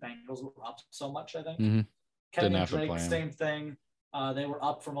just because the Bengals were up so much, I think. Mm-hmm. Kenny Drake, same thing. They were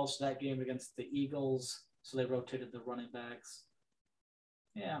up for most of that game against the Eagles, so they rotated the running backs.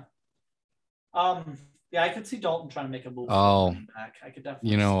 Yeah. I could see Dalton trying to make a move. Running back. I could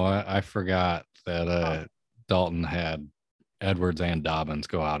definitely. You know what? I forgot that Dalton had Edwards and Dobbins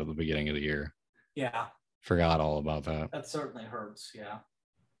go out at the beginning of the year. Yeah. Forgot all about that. That certainly hurts. Yeah.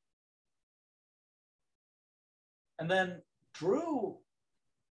 And then Drew,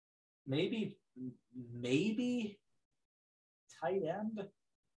 maybe tight end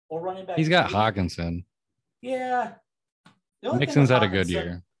or running back. He's got Hawkinson. Yeah. Mixon's had a good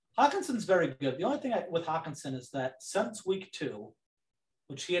year. Hawkinson's very good. The only thing with Hawkinson is that since week 2,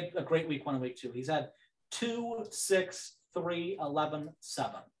 which he had a great week 1 and week 2, he's had 2, 6, 3, 11,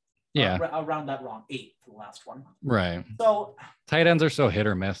 7. Yeah. Around that wrong. 8 for the last one. Right. So tight ends are so hit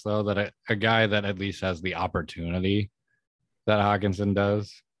or miss, though, that a guy that at least has the opportunity that Hawkinson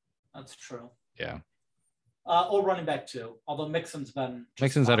does. That's true. Yeah. Or running back too. Although Mixon's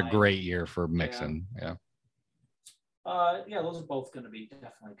had a great year for Mixon. Yeah. Yeah, those are both going to be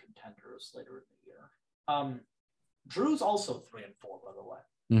definitely contenders later in the year. Drew's also 3-4, by the way.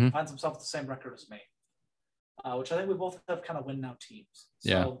 Mm-hmm. Finds himself with the same record as me, which I think we both have kind of win now teams. So,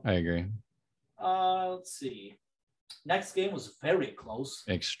 yeah, I agree. Let's see. Next game was very close.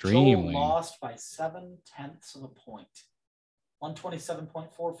 Extremely. Joel lost by 0.7 of a point.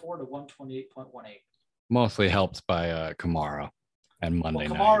 127.44 to 128.18. Mostly helped by Kamara and Monday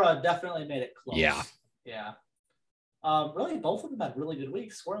night. Kamara definitely made it close. Yeah. Yeah. Really, both of them had really good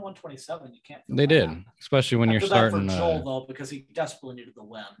weeks. Scoring 127, you can't. They did, especially when you're starting. For Joel, though, because he desperately needed the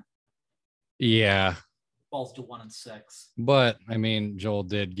win. Yeah. Falls to 1 and 6. But I mean, Joel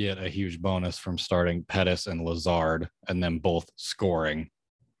did get a huge bonus from starting Pettis and Lazard, and then both scoring.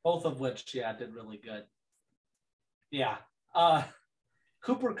 Both of which, did really good. Yeah.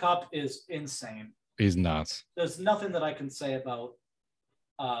 Cooper Kupp is insane. He's nuts. There's nothing that I can say about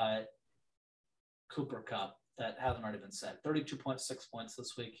Cooper Kupp that hasn't already been said. 32.6 points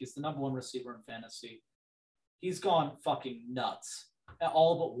this week. He's the number 1 receiver in fantasy. He's gone fucking nuts.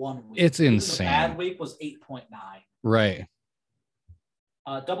 All but 1 week. It's insane. The bad week was 8.9. Right.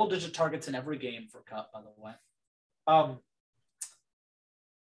 Double-digit targets in every game for Kupp, by the way.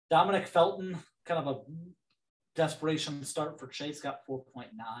 Dominic Felton, kind of a desperation start for Chase, got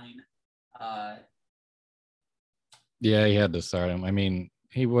 4.9. Yeah, he had to start him. I mean,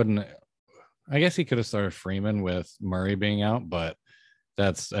 he wouldn't. I guess he could have started Freeman with Murray being out, but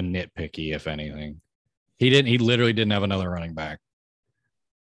that's a nitpicky, if anything. He literally didn't have another running back.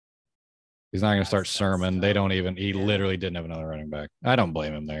 He's not going to start Sermon. They don't even. He literally didn't have another running back. I don't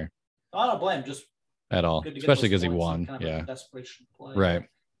blame him there. I don't blame him, just at all, especially because he won. Kind of desperation play. Right.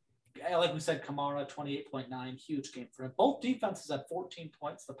 Like we said, Kamara 28.9, huge game for him. Both defenses had 14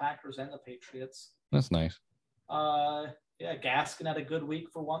 points, the Packers and the Patriots. That's nice. Gaskin had a good week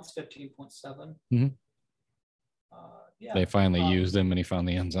for once, 15.7. Mm-hmm. They finally used used him and he found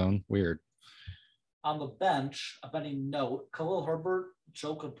the end zone. Weird. On the bench, a betting note, Khalil Herbert,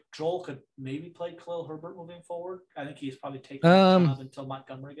 Joel could maybe play Khalil Herbert moving forward. I think he's probably taking the job until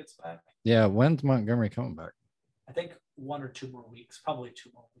Montgomery gets back. Yeah, when's Montgomery coming back? I think 1 or 2 more weeks, probably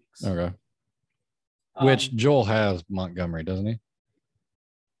 2 more weeks. Okay. Which Joel has Montgomery, doesn't he?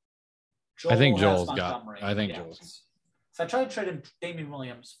 I think Joel's got. Joel's. So I tried to trade him Damian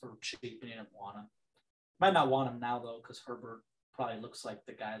Williams for cheap, and he didn't want him. Might not want him now though, because Herbert probably looks like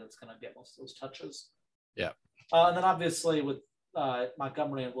the guy that's going to get most of those touches. Yeah. And then obviously with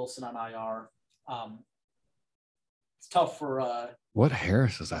Montgomery and Wilson on IR, it's tough for. What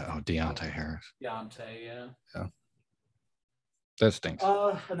Harris is that? Oh, Deontay Harris. Deontay, yeah. Yeah. That stinks.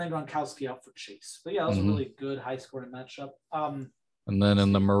 And then Gronkowski out for Chase. But yeah, that was a really good high scoring matchup. And then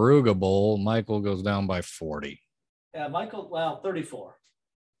in the Maruga Bowl, Michael goes down by 40. Yeah, 34.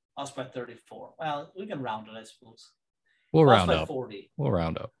 Us by 34. Well, we can round it, I suppose. We'll round up. 40. We'll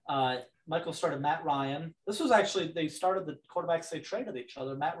round up. Michael started Matt Ryan. This was actually, they started the quarterbacks, they traded each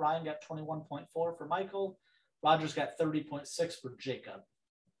other. Matt Ryan got 21.4 for Michael. Rodgers got 30.6 for Jacob.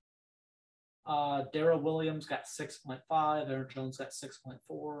 Darrell Williams got 6.5. Aaron Jones got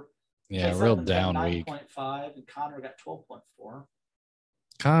 6.4. Yeah, real down week. 9.5, and Connor got 12.4.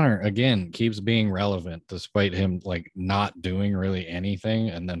 Connor, again, keeps being relevant despite him not doing really anything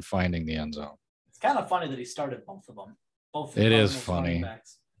and then finding the end zone. It's kind of funny that he started both of them. It is funny.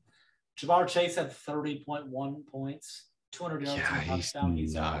 Ja'Marr Chase had 30.1 points, 200 yards and a touchdown.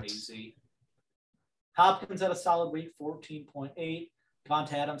 He's crazy. Hopkins had a solid week, 14.8.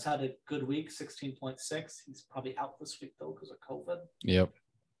 Devontae Adams had a good week, 16.6. He's probably out this week, though, because of COVID. Yep.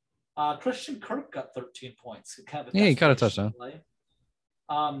 Christian Kirk got 13 points. He got a touchdown.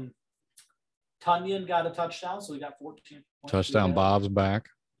 Tunyon got a touchdown, so he got 14 points. Touchdown. Bob's back.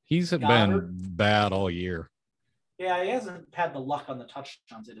 He's been bad all year. Yeah, he hasn't had the luck on the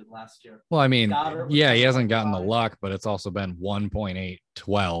touchdowns he did last year. Well, I mean, he hasn't gotten the luck, but it's also been 1.8,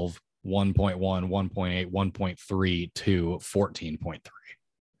 12, 1.1, 1.8, 1.3 to 14.3.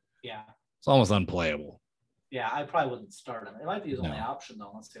 Yeah. It's almost unplayable. Yeah, I probably wouldn't start him. It might be his only option, though,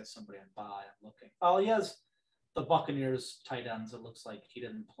 unless he has somebody on bye. I'm looking. Oh, he has the Buccaneers tight ends, it looks like he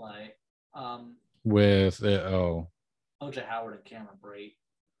didn't play. With OJ Howard and Cameron Brate.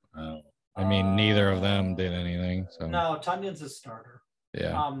 I mean, neither of them did anything. So no, Tunion's a starter.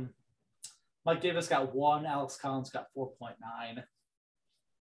 Yeah. Mike Davis got 1. Alex Collins got 4.9.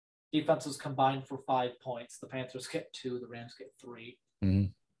 Defenses combined for 5 points. The Panthers get 2. The Rams get 3.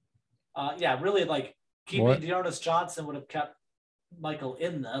 Mm-hmm. Really, like keeping Dearness Johnson would have kept Michael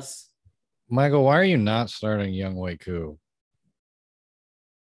in this. Michael, why are you not starting Younghoe Koo?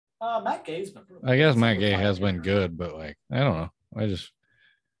 Matt Gay's been. I guess Matt Gay has been good, but like I don't know. I just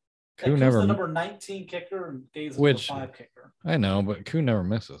Koo never the number 19 kicker and Gay's the number 5 kicker. I know, but Koo never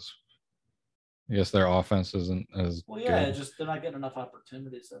misses. I guess their offense isn't as good. Just they're not getting enough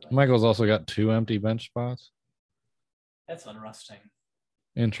opportunities. Michael's also got 2 empty bench spots. That's interesting.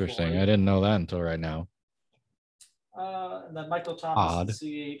 Interesting. I didn't know that until right now. And then Michael Thomas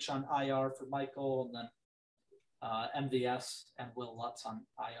and CH on IR for Michael, and then MVS and Will Lutz on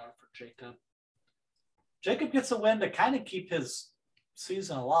IR for Jacob. Jacob gets a win to kind of keep his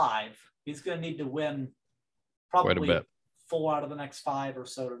season alive. He's going to need to win probably 4 out of the next 5 or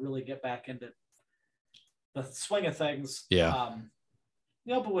so to really get back into the swing of things. Yeah.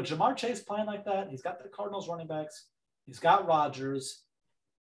 But with Jamar Chase playing like that, he's got the Cardinals running backs. He's got Rodgers.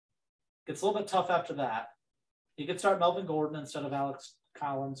 Gets a little bit tough after that. He could start Melvin Gordon instead of Alex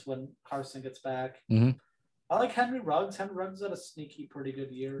Collins when Carson gets back. Mm-hmm. I like Henry Ruggs. Henry Ruggs had a sneaky, pretty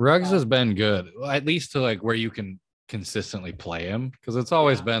good year. Ruggs has been good, at least to like where you can consistently play him, because it's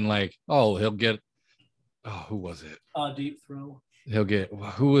always been like, he'll get. Who was it? Deep throw. He'll get.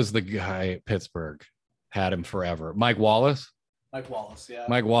 Who was the guy at Pittsburgh? Had him forever. Mike Wallace. Mike Wallace, yeah.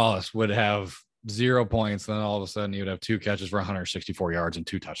 Mike Wallace would have 0 points, then all of a sudden he would have 2 catches for 164 yards and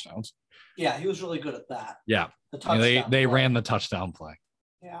 2 touchdowns. Yeah, he was really good at that. Yeah, they ran the touchdown play.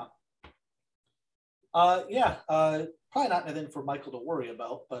 Yeah. Probably not anything for Michael to worry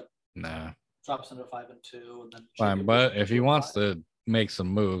about, but drops into 5-2, and then fine. But if he wants to make some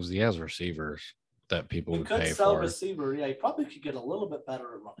moves, he has receivers that people would pay for. He could sell receiver. Yeah, he probably could get a little bit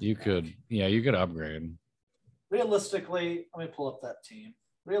better at running. You could upgrade. Realistically, let me pull up that team.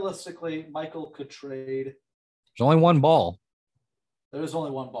 Realistically, Michael could trade. There's only one ball. There is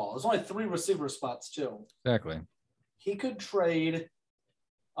only one ball. There's only 3 receiver spots too. Exactly. He could trade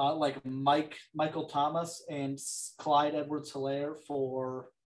Michael Thomas and Clyde Edwards-Helaire for.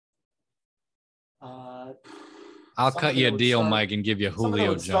 I'll cut you a deal, Mike, and give you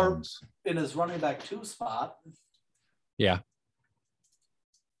Julio Jones in his running back 2 spot. Yeah.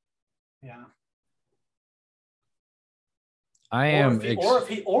 Yeah.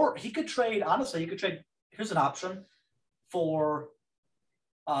 Or he could trade. Honestly, he could trade. Here's an option for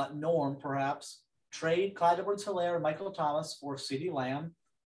Norm, perhaps trade Clyde Edwards-Helaire and Michael Thomas for CeeDee Lamb,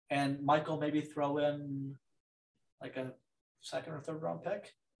 and Michael maybe throw in like a 2nd or 3rd round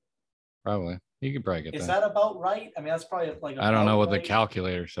pick. Probably. You could probably get that. Is that about right? I mean, that's probably like. I don't know what the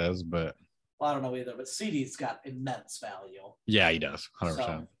calculator says, but. Well, I don't know either, but CeeDee's got immense value. Yeah, he does. 100%.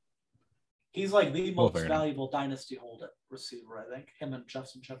 So, he's like the most valuable dynasty hold receiver, I think. Him and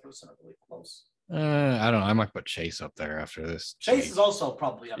Justin Jefferson are really close. I don't know. I might put Chase up there after this. Chase is also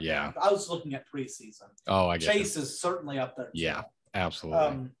probably up there. I was looking at preseason. Oh, I guess. Chase is certainly up there too. Yeah,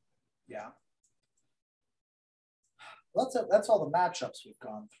 absolutely. Yeah. That's all the matchups we've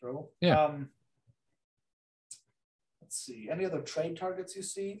gone through. Yeah. Let's see. Any other trade targets you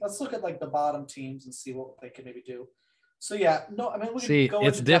see? Let's look at like the bottom teams and see what they can maybe do. So we can go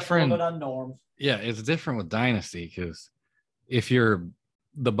it's different. On Norm. Yeah, it's different with Dynasty because if you're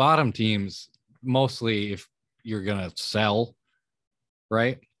the bottom teams, mostly if you're gonna sell,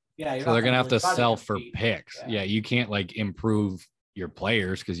 right? Yeah, so they're gonna have to sell for picks. Yeah, you can't like improve your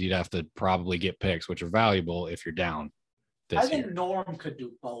players because you'd have to probably get picks, which are valuable if you're down. I think Norm could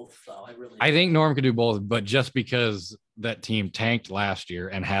do both, though. I think Norm could do both, but just because that team tanked last year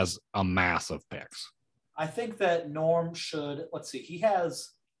and has a mass of picks. I think that Norm should. Let's see. He has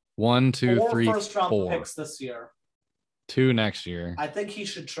 1, 2, 3, 4 first-round picks this year. 2 next year. I think he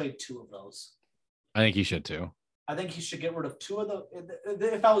should trade 2 of those. I think he should too. I think he should get rid of 2 of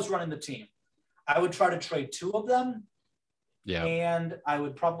the. If I was running the team, I would try to trade 2 of them. Yeah. And I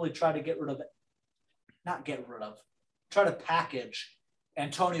would probably try to try to package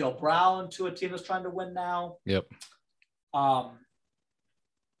Antonio Brown to a team that's trying to win now. Yep.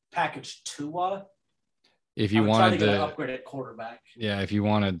 Package Tua. If you wanted to upgrade at quarterback. Yeah, if you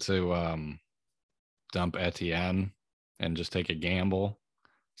wanted to dump Etienne and just take a gamble,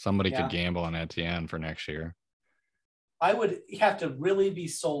 somebody could gamble on Etienne for next year. I would have to really be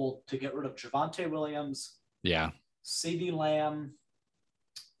sold to get rid of Javonte Williams. Yeah. CeeDee Lamb.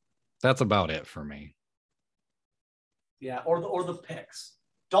 That's about it for me. Yeah, or the picks.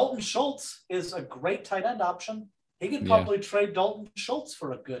 Dalton Schultz is a great tight end option. He could probably trade Dalton Schultz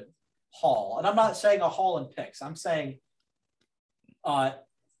for a good haul. And I'm not saying a haul in picks. I'm saying,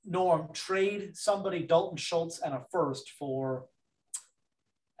 Norm, trade somebody, Dalton Schultz, and a first for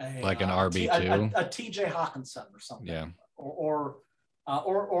an RB2, a TJ Hawkinson or something. Yeah. Or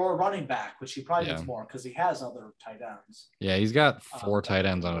a running back, which he probably needs more because he has other tight ends. Yeah, he's got 4 tight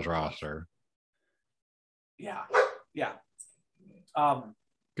ends on his roster. Yeah.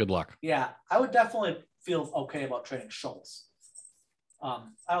 Good luck. Yeah, I would definitely feel okay about trading Schultz. I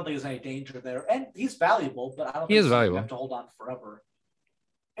don't think there's any danger there, and he's valuable, but I don't think he's valuable. You have to hold on forever.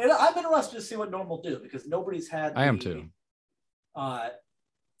 And I'm interested to see what Norm will do because nobody's had. I am too.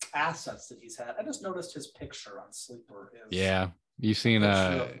 Assets that he's had. I just noticed his picture on Sleeper. You've seen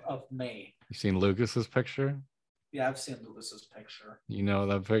of May. You seen Lucas's picture? Yeah, I've seen Lucas's picture. You know what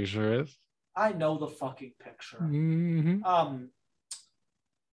that picture is? I know the fucking picture. Mm-hmm.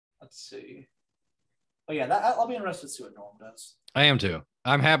 Let's see. But yeah, I'll be interested to see what Norm does. I am too.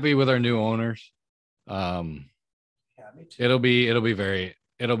 I'm happy with our new owners. Yeah, me too. It'll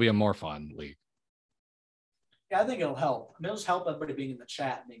be a more fun league. Yeah, I think it'll help. I mean, it'll just help everybody being in the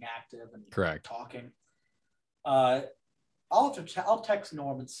chat and being active and correct talking. I'll text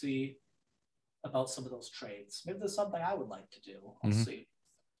Norm and see about some of those trades. Maybe there's something I would like to do. I'll see.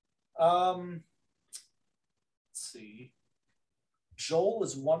 Let's see. Joel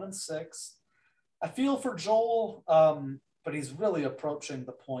is 1-6. I feel for Joel, but he's really approaching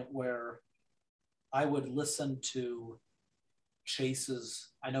the point where I would listen to Chase's.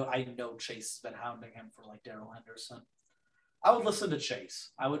 I know Chase has been hounding him for like Darrell Henderson. I would listen to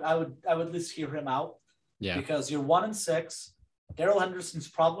Chase. I would at least hear him out. Yeah. Because you're 1-6. Darrell Henderson's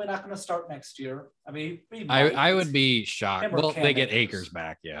probably not going to start next year. I mean, I would be shocked. Well, they get Akers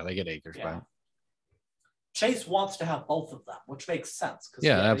back. Yeah, they get Akers back. Chase wants to have both of them, which makes sense.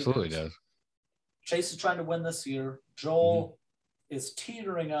 Yeah, it absolutely does. Chase is trying to win this year. Joel is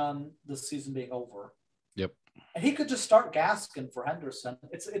teetering on this season being over. Yep. And he could just start Gaskin for Henderson.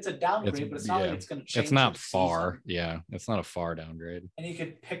 It's a downgrade, but it's not like it's going to change. It's not far. Season. Yeah, it's not a far downgrade. And he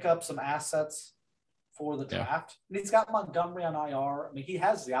could pick up some assets for the draft. And he's got Montgomery on IR. I mean, he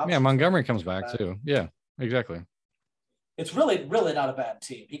has the option. Yeah, Montgomery comes back too. Yeah, exactly. It's really, really not a bad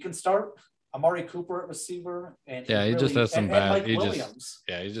team. He can start Amari Cooper at receiver. And he just has some bad. He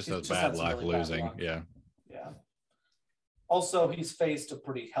just has bad luck really losing. Bad luck. Yeah. Also, he's faced a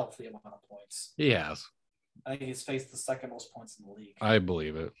pretty healthy amount of points. He has. I think he's faced the second most points in the league. I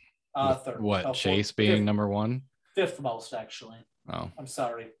believe it. Third. What, Chase being number 1? Fifth most, actually. Oh. I'm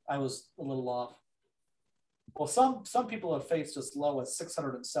sorry. I was a little off. Well, some people have faced as low as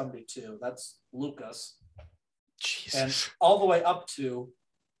 672. That's Lucas. Jesus. And all the way up to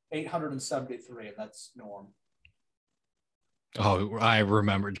 873, and that's Norm. Oh, I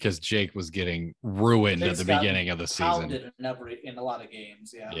remembered because Jake was getting ruined at the beginning of the season. In a lot of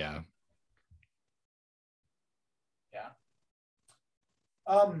games, yeah. Yeah.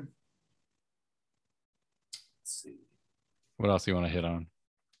 Let's see. What else do you want to hit on?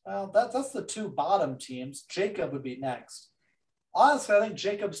 Well, that's the 2 bottom teams. Jacob would be next. Honestly, I think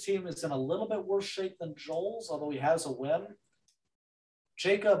Jacob's team is in a little bit worse shape than Joel's, although he has a win.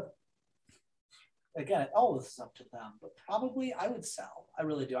 Jacob, again, all this is up to them, but probably I would sell. I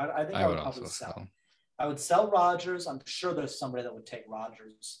really do. I think I would probably sell. I would sell Rodgers. I'm sure there's somebody that would take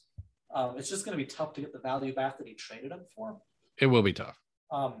Rodgers. It's just going to be tough to get the value back that he traded him for. It will be tough.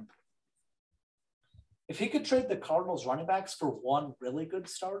 If he could trade the Cardinals running backs for one really good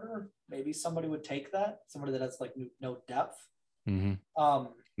starter, maybe somebody would take that. Somebody that has like no depth. Mm-hmm.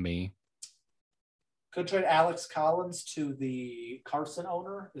 Me. Could trade Alex Collins to the Carson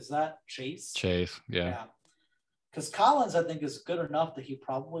owner. Is that Chase? Chase, yeah. Because Collins, I think, is good enough that he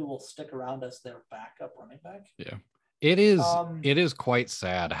probably will stick around as their backup running back. Yeah. It is quite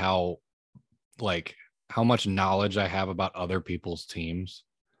sad how much knowledge I have about other people's teams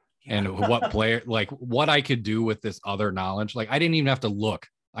and what player, like what I could do with this other knowledge. Like I didn't even have to look.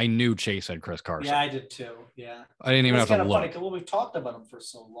 I knew Chase had Chris Carson. Yeah, I did too. Yeah. I didn't even have to look. Funny, well, we've talked about him for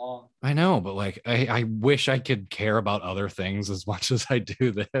so long. I know, but like, I wish I could care about other things as much as I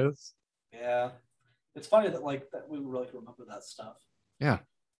do this. Yeah. It's funny that that we really remember that stuff. Yeah.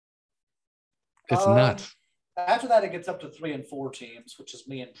 It's nuts. After that, it gets up to 3 and 4 teams, which is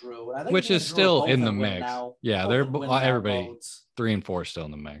me and Drew. I think which is still in the mix. Now. Yeah, they're everybody modes. 3 and 4 still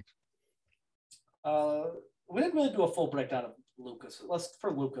in the mix. We didn't really do a full breakdown of Lucas.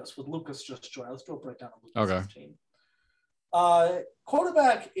 With Lucas just joined. Let's do a breakdown of Lucas' team.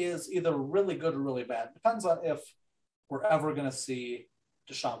 Quarterback is either really good or really bad. Depends on if we're ever going to see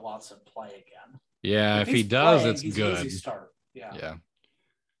Deshaun Watson play again. Yeah, if he does, it's good. Easy start. Yeah. Yeah.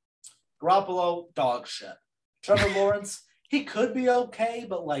 Garoppolo, dog shit. Trevor Lawrence, he could be okay,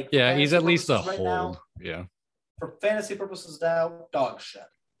 but like, yeah, he's at least a right hold. Now, yeah. For fantasy purposes now, dog shit.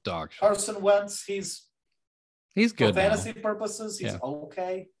 Dog shit. Carson Wentz, he's good. For fantasy purposes, he's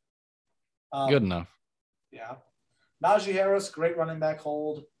okay. Good enough. Yeah. Najee Harris, great running back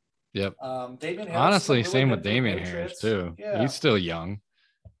hold. Yep. Damien Harris. Honestly, same with Damien Harris too. Yeah. He's still young.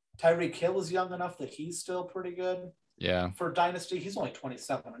 Tyreek Hill is young enough that he's still pretty good. Yeah. For Dynasty, he's only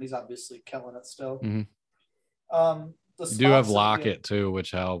 27, and he's obviously killing it still. Mm-hmm. You do have Lockett too,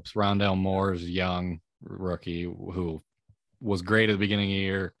 which helps. Rondale Moore's young rookie who was great at the beginning of the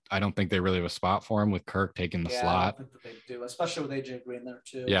year. I don't think they really have a spot for him with Kirk taking the slot. I don't think that they do, especially with AJ Green there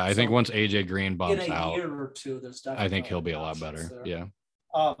too. Yeah, I think once AJ Green bumps in a out, year or two, there's definitely. I think he'll be a lot better. There. Yeah.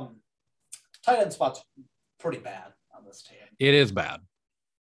 Tight end spot's pretty bad on this team. It is bad.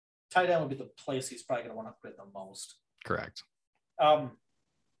 Tight end would be the place he's probably going to want to upgrade the most. Correct.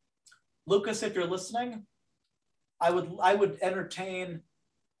 Lucas, if you're listening, I would entertain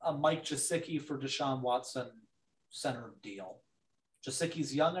a Mike Gesicki for Deshaun Watson center deal.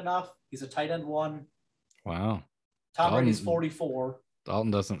 Gesicki's young enough. He's a tight end one. Wow. Tom Brady's 44.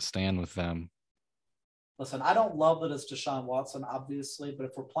 Dalton doesn't stand with them. Listen, I don't love that it's Deshaun Watson, obviously, but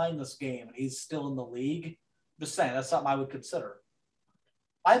if we're playing this game and he's still in the league, I'm just saying that's something I would consider.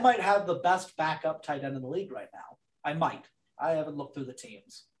 I might have the best backup tight end in the league right now. I might. I haven't looked through the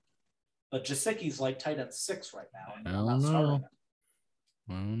teams. But Gesicki's like tight end 6 right now. And I'm not starting him.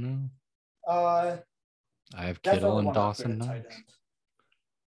 I don't know. I have Kittle and Dawson Knox.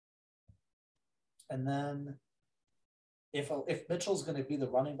 And then if Mitchell's going to be the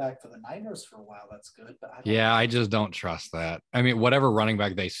running back for the Niners for a while, that's good. But I just don't trust that. I mean, whatever running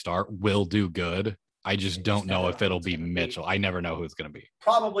back they start will do good. I just don't know if it'll be Mitchell. I never know who it's going to be.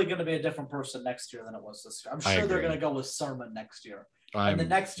 Probably going to be a different person next year than it was this year. I'm sure they're going to go with Sermon next year. And the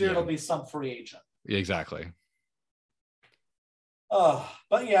next year it'll be some free agent. Exactly.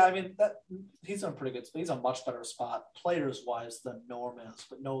 But yeah, I mean, he's in a pretty good spot. He's a much better spot players-wise than Norm is.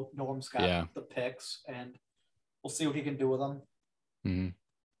 But Norm's got the picks, and we'll see what he can do with them. Mm-hmm.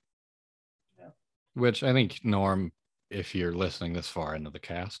 Yeah. Which I think, Norm, if you're listening this far into the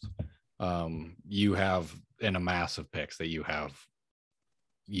cast, you have in a massive picks that you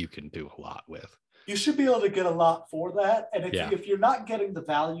can do a lot with. You should be able to get a lot for that. And if you're not getting the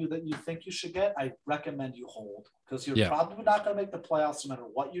value that you think you should get, I recommend you hold, because you're probably not going to make the playoffs no matter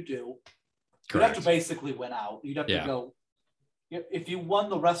what you do. Correct. You'd have to basically win out. You'd have to go. If you won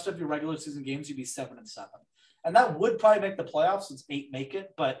the rest of your regular season games, you'd be 7-7. And that would probably make the playoffs, since 8 make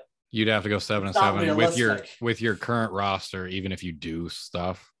it, but you'd have to go 7-7 with your current roster. Even if you do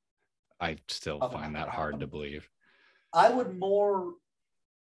stuff, I still find that hard to believe.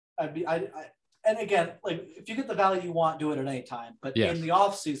 And again, like, if you get the value you want, do it at any time. But in the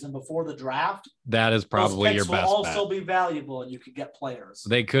off season before the draft, that is probably your best will also be valuable, and you could get players.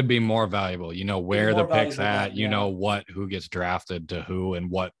 They could be more valuable. You know where the pick's at. You know who gets drafted to who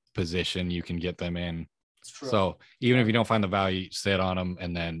and what position you can get them in. It's true. So even if you don't find the value, sit on them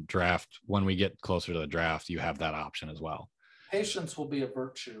and then draft. When we get closer to the draft, you have that option as well. Patience will be a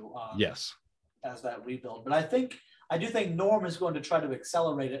virtue. Yes. As that rebuild, but I do think Norm is going to try to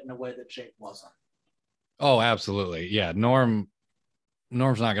accelerate it in a way that Jake wasn't. Oh, absolutely. Yeah. Norm's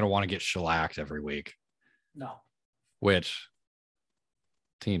not going to want to get shellacked every week. No. Which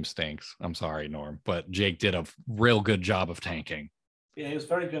team stinks. I'm sorry, Norm, but Jake did a real good job of tanking. Yeah, he was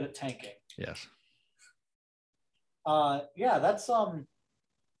very good at tanking. Yes. Yeah, that's all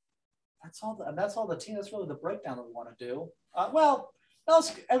the team. That's really the breakdown that we want to do.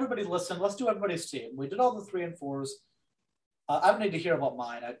 Everybody listen. Let's do everybody's team. We did all the 3 and 4s. I don't need to hear about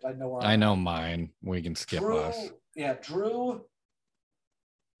mine. I know where I know mine. We can skip us. Yeah, Drew.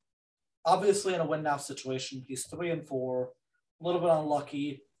 Obviously in a win now situation. He's 3 and 4. A little bit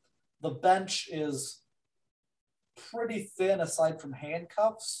unlucky. The bench is pretty thin aside from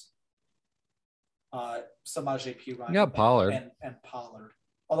handcuffs. Samaje Perine. Yeah, Pollard. And Pollard.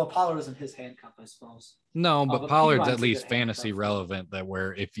 Although Pollard isn't his handcuff, I suppose. No, but Pollard's at least fantasy relevant, that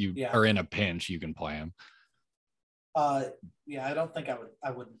where if you are in a pinch, you can play him. Yeah, I don't think I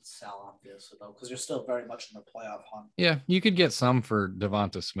wouldn't sell, obviously, though, because you're still very much in the playoff hunt. Yeah, you could get some for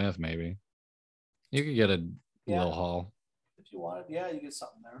Devonta Smith, maybe. You could get a little haul. If you wanted, you get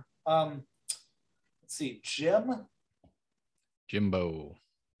something there. Let's see, Jimbo.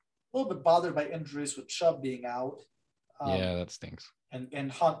 A little bit bothered by injuries with Chubb being out. Yeah, that stinks.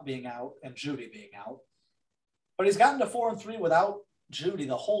 And Hunt being out and Judy being out. But he's gotten to 4 and 3 without Judy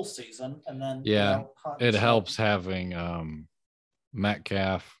the whole season. And then it helps having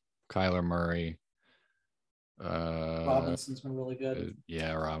Metcalf, Kyler Murray, Robinson's been really good.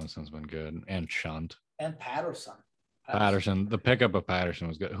 Yeah, Robinson's been good. And Chunt. And Patterson. Patterson. The pickup of Patterson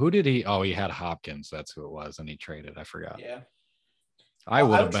was good. Who did he? Oh, he had Hopkins. That's who it was. And he traded. I forgot. Yeah. I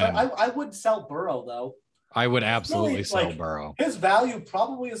would I would sell Burrow, though. I would absolutely sell Burrow. His value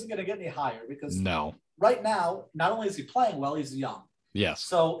probably isn't going to get any higher because right now, not only is he playing well, he's young. Yes.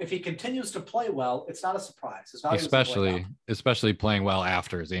 So if he continues to play well, it's not a surprise. His value especially playing well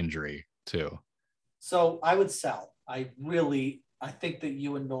after his injury too. So I would sell. I think that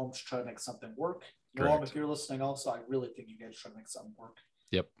you and Norm should try to make something work. Norm, if you're listening also, I really think you guys should make something work.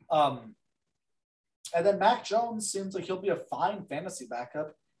 Yep. And then Mac Jones seems like he'll be a fine fantasy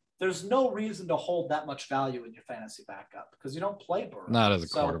backup. There's no reason to hold that much value in your fantasy backup because you don't play Burrow. Not as a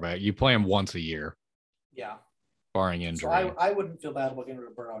quarterback. You play him once a year. Yeah. Barring injury. So I wouldn't feel bad about getting rid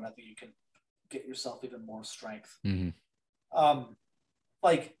of Burrow, and I think you can get yourself even more strength. Mm-hmm.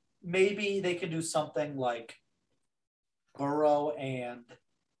 Like maybe they can do something like Burrow and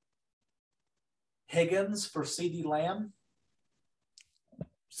Higgins for CeeDee Lamb.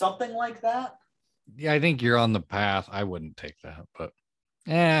 Something like that. Yeah, I think you're on the path. I wouldn't take that, but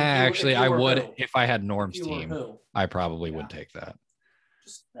actually, I would if I had Norm's team. I probably would take that.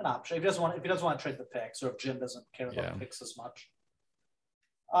 Just an option. If he doesn't want to trade the picks, or if Jim doesn't care about picks as much.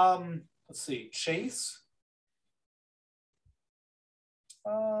 Let's see. Chase.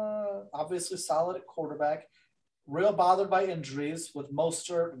 Obviously solid at quarterback. Real bothered by injuries with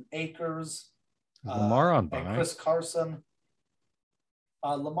Mostert and Akers. Lamar on bye. And Chris Carson.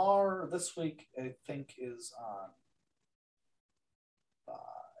 Lamar this week, I think, is on.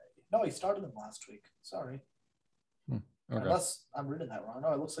 No, he started them last week. Sorry. Okay. Unless I'm reading that wrong.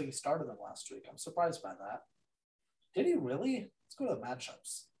 No, it looks like he started them last week. I'm surprised by that. Did he really? Let's go to the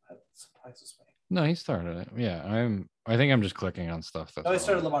matchups. That surprises me. No, he started it. Yeah, I think I'm just clicking on stuff. No, he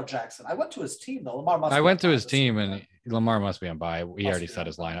started Lamar Jackson. I went to his team though. I went to his team, and Lamar must be on bye. He already set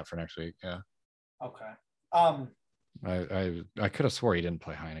his lineup for next week. Yeah. Okay. I could have swore he didn't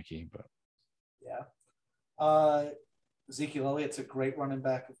play Heineke, but yeah. Ezekiel Elliott's a great running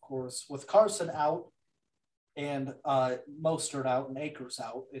back, of course. With Carson out and Mostert out and Akers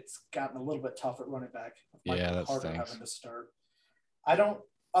out, it's gotten a little bit tough at running back. That Carter stinks. Having to start.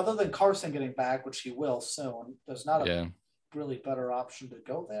 Other than Carson getting back, which he will soon, there's not a really better option to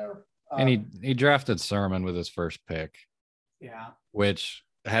go there. And he drafted Sermon with his first pick. Yeah. Which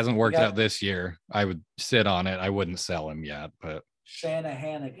hasn't worked out this year. I would sit on it. I wouldn't sell him yet, but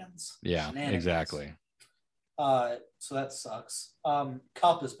Shanahanigans. Yeah, exactly. So that sucks.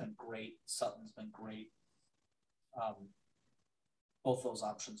 Kupp has been great. Sutton's been great. Both those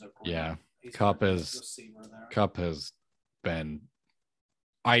options are great. Yeah. Kupp has been.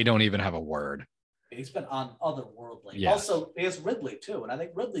 I don't even have a word. He's been on otherworldly. Yes. Also, he has Ridley too, and I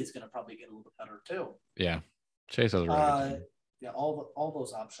think Ridley's going to probably get a little bit better too. Yeah, Chase has a really good team. Yeah, all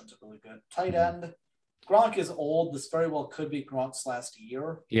those options are really good. Tight end, Gronk is old. This very well could be Gronk's last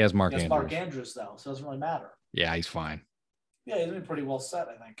year. He has Mark Andrews though, so it doesn't really matter. Yeah, he's fine. Yeah, he's been pretty well set,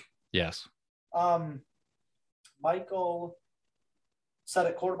 I think. Yes. Michael set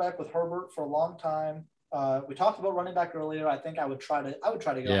at quarterback with Herbert for a long time. We talked about running back earlier. I think I would try to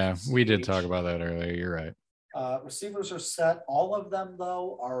get. Yeah, we did talk about that earlier. You're right. Receivers are set. All of them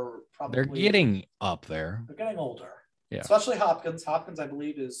though are probably they're getting up there. They're getting older. Yeah. Especially Hopkins. Hopkins, I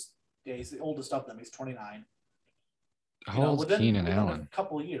believe, he's the oldest of them. He's 29. How old is Keenan Allen? A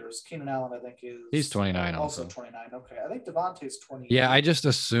couple of years. Keenan Allen, I think, he's 29 also 29. Okay. I think Devontae's 20. Yeah, I just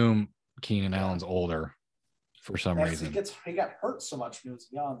assume Keenan Allen's older for some reason. He got hurt so much when he was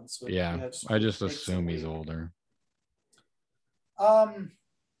young. So I just assume he's older.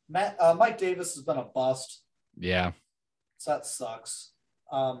 Mike Davis has been a bust. Yeah. So that sucks.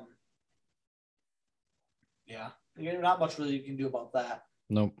 Yeah. There's not much really you can do about that.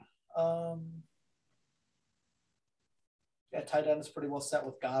 Nope. Yeah, tight end is pretty well set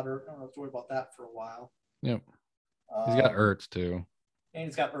with Goddard. I don't have to worry about that for a while. Yep. He's got Ertz too. And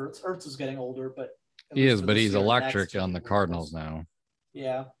he's got Ertz. Ertz is getting older, but he is, but he's electric on the Cardinals now.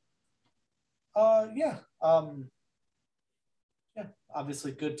 Yeah. Yeah. Yeah.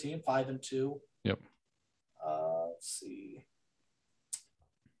 Obviously, good team. 5-2. Yep. Let's see.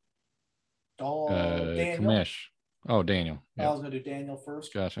 Daniel. Kamish. Oh, Daniel. Yep. I was going to do Daniel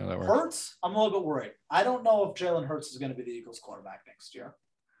first. Gotcha. That works. Hurts, I'm a little bit worried. I don't know if Jalen Hurts is going to be the Eagles quarterback next year.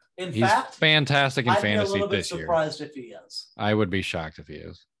 He's fantastic in fantasy this year. I'd be a little bit surprised if he is. I would be shocked if he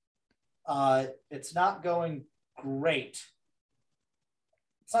is. It's not going great.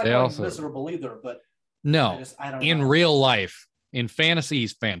 It's not going miserable either, but no. I don't know. Real life, in fantasy,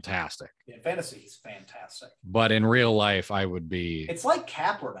 he's fantastic. In fantasy, he's fantastic. But in real life, I would be. It's like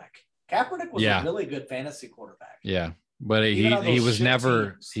Kaepernick. Kaepernick was a really good fantasy quarterback. Yeah, but he was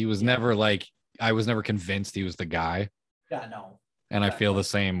never like, I was never convinced he was the guy. Yeah, no. And exactly. I feel the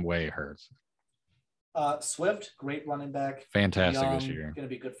same way Hurts. Swift, great running back. Fantastic this year. Going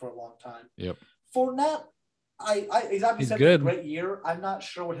to be good for a long time. Yep. Fournette, he's obviously had a great year. I'm not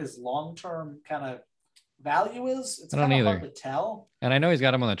sure what his long-term kind of value is. It's kind of hard to tell. And I know he's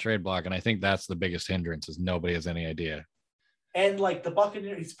got him on the trade block, and I think that's the biggest hindrance is nobody has any idea. And like the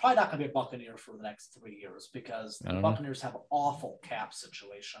Buccaneers, he's probably not going to be a Buccaneer for the next 3 years because the Buccaneers have an awful cap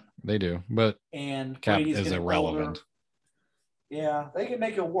situation. They do, but cap is irrelevant. Older. Yeah, they can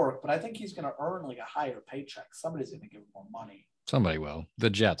make it work, but I think he's going to earn like a higher paycheck. Somebody's going to give him more money. Somebody will. The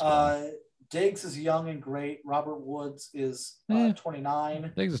Jets will. Diggs is young and great. Robert Woods is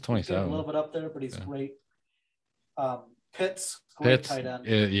 29. Diggs is 27. A little bit up there, but he's great. Pitts, great tight end.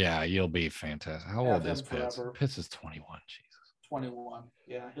 You'll be fantastic. How old is Pitts? Forever. Pitts is 21. Jesus. 21.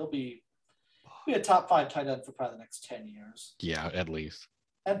 Yeah, he'll be a top 5 tight end for probably the next 10 years. Yeah, at least.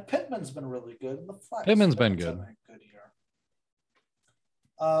 And Pittman's been really good in the flex. Pittman's been good. Good year.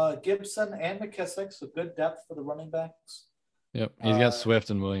 Gibson and McKissick, so good depth for the running backs. Yep, he's got Swift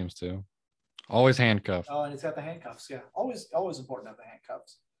and Williams too. Always handcuffed. Oh, and he's got the handcuffs. Yeah, always important to have the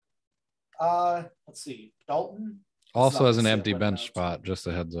handcuffs. Let's see. Dalton also has an empty bench spot. Just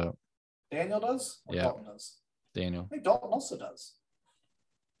a heads up. Daniel does. Or Dalton does. Daniel. I think Dalton also does.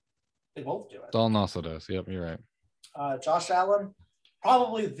 They both do it. Dalton also does. Yep, you're right. Josh Allen,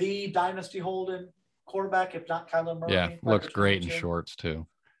 probably the dynasty holding quarterback, if not Kyler Murray. Yeah, looks great in shorts too.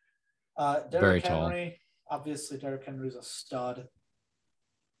 Derrick Henry, obviously Derrick Henry's a stud.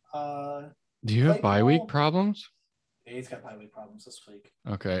 Do you have bye week problems? Yeah, he's got bye week problems this week.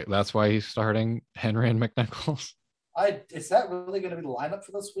 Okay, that's why he's starting Henry and McNichols. Is that really going to be the lineup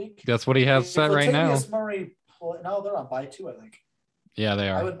for this week? That's what he has set right now. Murray, no, they're on bye too, I think. Yeah, they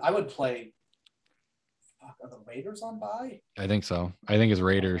are. I would play. Are the Raiders on bye? I think so. I think it's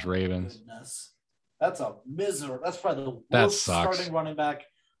Raiders, Ravens. Goodness. That's a misery. That's probably the worst starting running back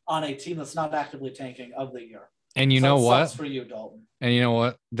on a team that's not actively tanking of the year. And you know what? Sucks for you, Dalton. And you know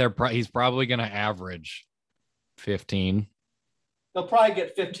what? He's probably going to average 15. They'll probably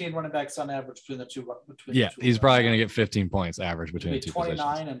get 15 running backs on average between the two. He's probably going to get 15 points average between the two 29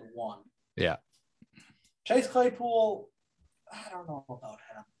 positions. And 1. Yeah. Chase Claypool, I don't know about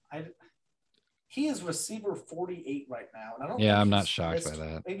him. He is receiver 48 right now. And I don't I'm not shocked by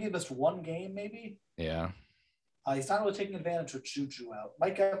that. Maybe he missed one game, maybe. Yeah. He's not really taking advantage of Juju out.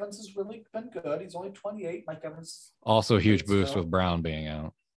 Mike Evans has really been good. He's only 28. Mike Evans. Also a huge boost with Brown being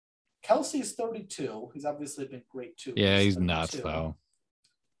out. Kelsey's 32. He's obviously been great too. Yeah, he's nuts though.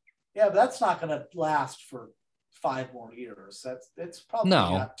 Yeah, but that's not going to last for 5 more years. It's probably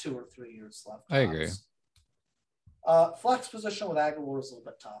got 2 or 3 years left. I agree. Flex position with Aguilar is a little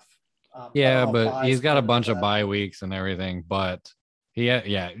bit tough. But he's got a bunch of bye weeks and everything. But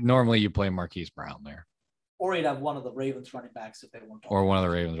normally you play Marquise Brown there. Or you'd have one of the Ravens running backs if they weren't. Or one of the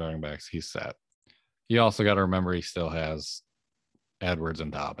Ravens running backs. He's set. You also got to remember he still has Edwards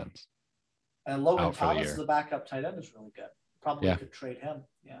and Dobbins. And Logan Thomas is the backup tight end is really good. Probably could trade him.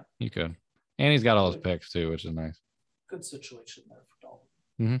 Yeah. You could. And he's got all his picks too, which is nice. Good situation there for Dalton.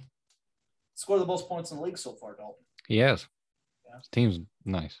 Mm-hmm. Scored the most points in the league so far, Dalton. He has. Yeah. His team's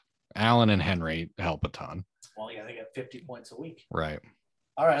nice. Allen and Henry help a ton. Well, yeah, they get 50 points a week. Right.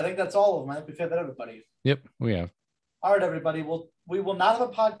 All right, I think that's all of them. I think we've hit everybody. Yep, we have. All right, everybody. We will not have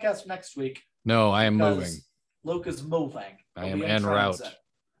a podcast next week. No, I am moving. Luke is moving. I am en route.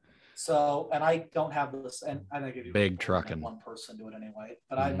 So, and I don't have this, and I think if big trucking. One person do it anyway,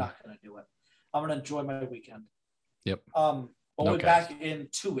 but I'm not going to do it. I'm going to enjoy my weekend. Yep. We'll be back in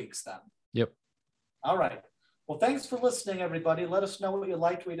 2 weeks then. Yep. All right. Well, thanks for listening, everybody. Let us know what you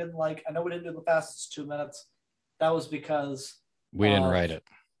liked, what you didn't like. I know we didn't do the fastest 2 minutes. That was because we didn't write it.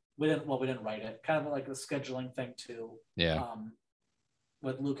 We didn't write it. Kind of like a scheduling thing too. Yeah.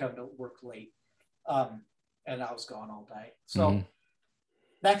 With Luke having to work late. And I was gone all day. So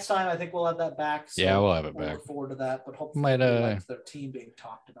next time I think we'll have that back. So we'll have it back. Look forward to that. But hopefully like their team being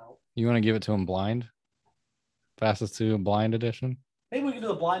talked about. You want to give it to him blind? Fastest 2 blind edition? Maybe we can do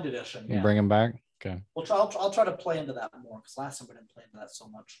the blind edition. You bring him back? Okay. I'll try to play into that more because last time we didn't play into that so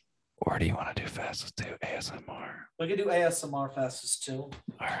much. Or do you want to do fastest 2 ASMR? We can do ASMR fastest 2. All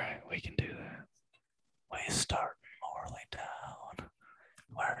right, we can do that. We start Morley down.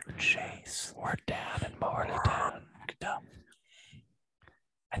 We're Chase. We're down in Morley down.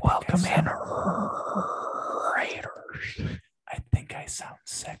 Welcome in, Raiders. I think I sound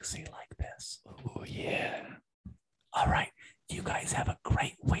sexy like this. Oh, yeah. All right. You guys have a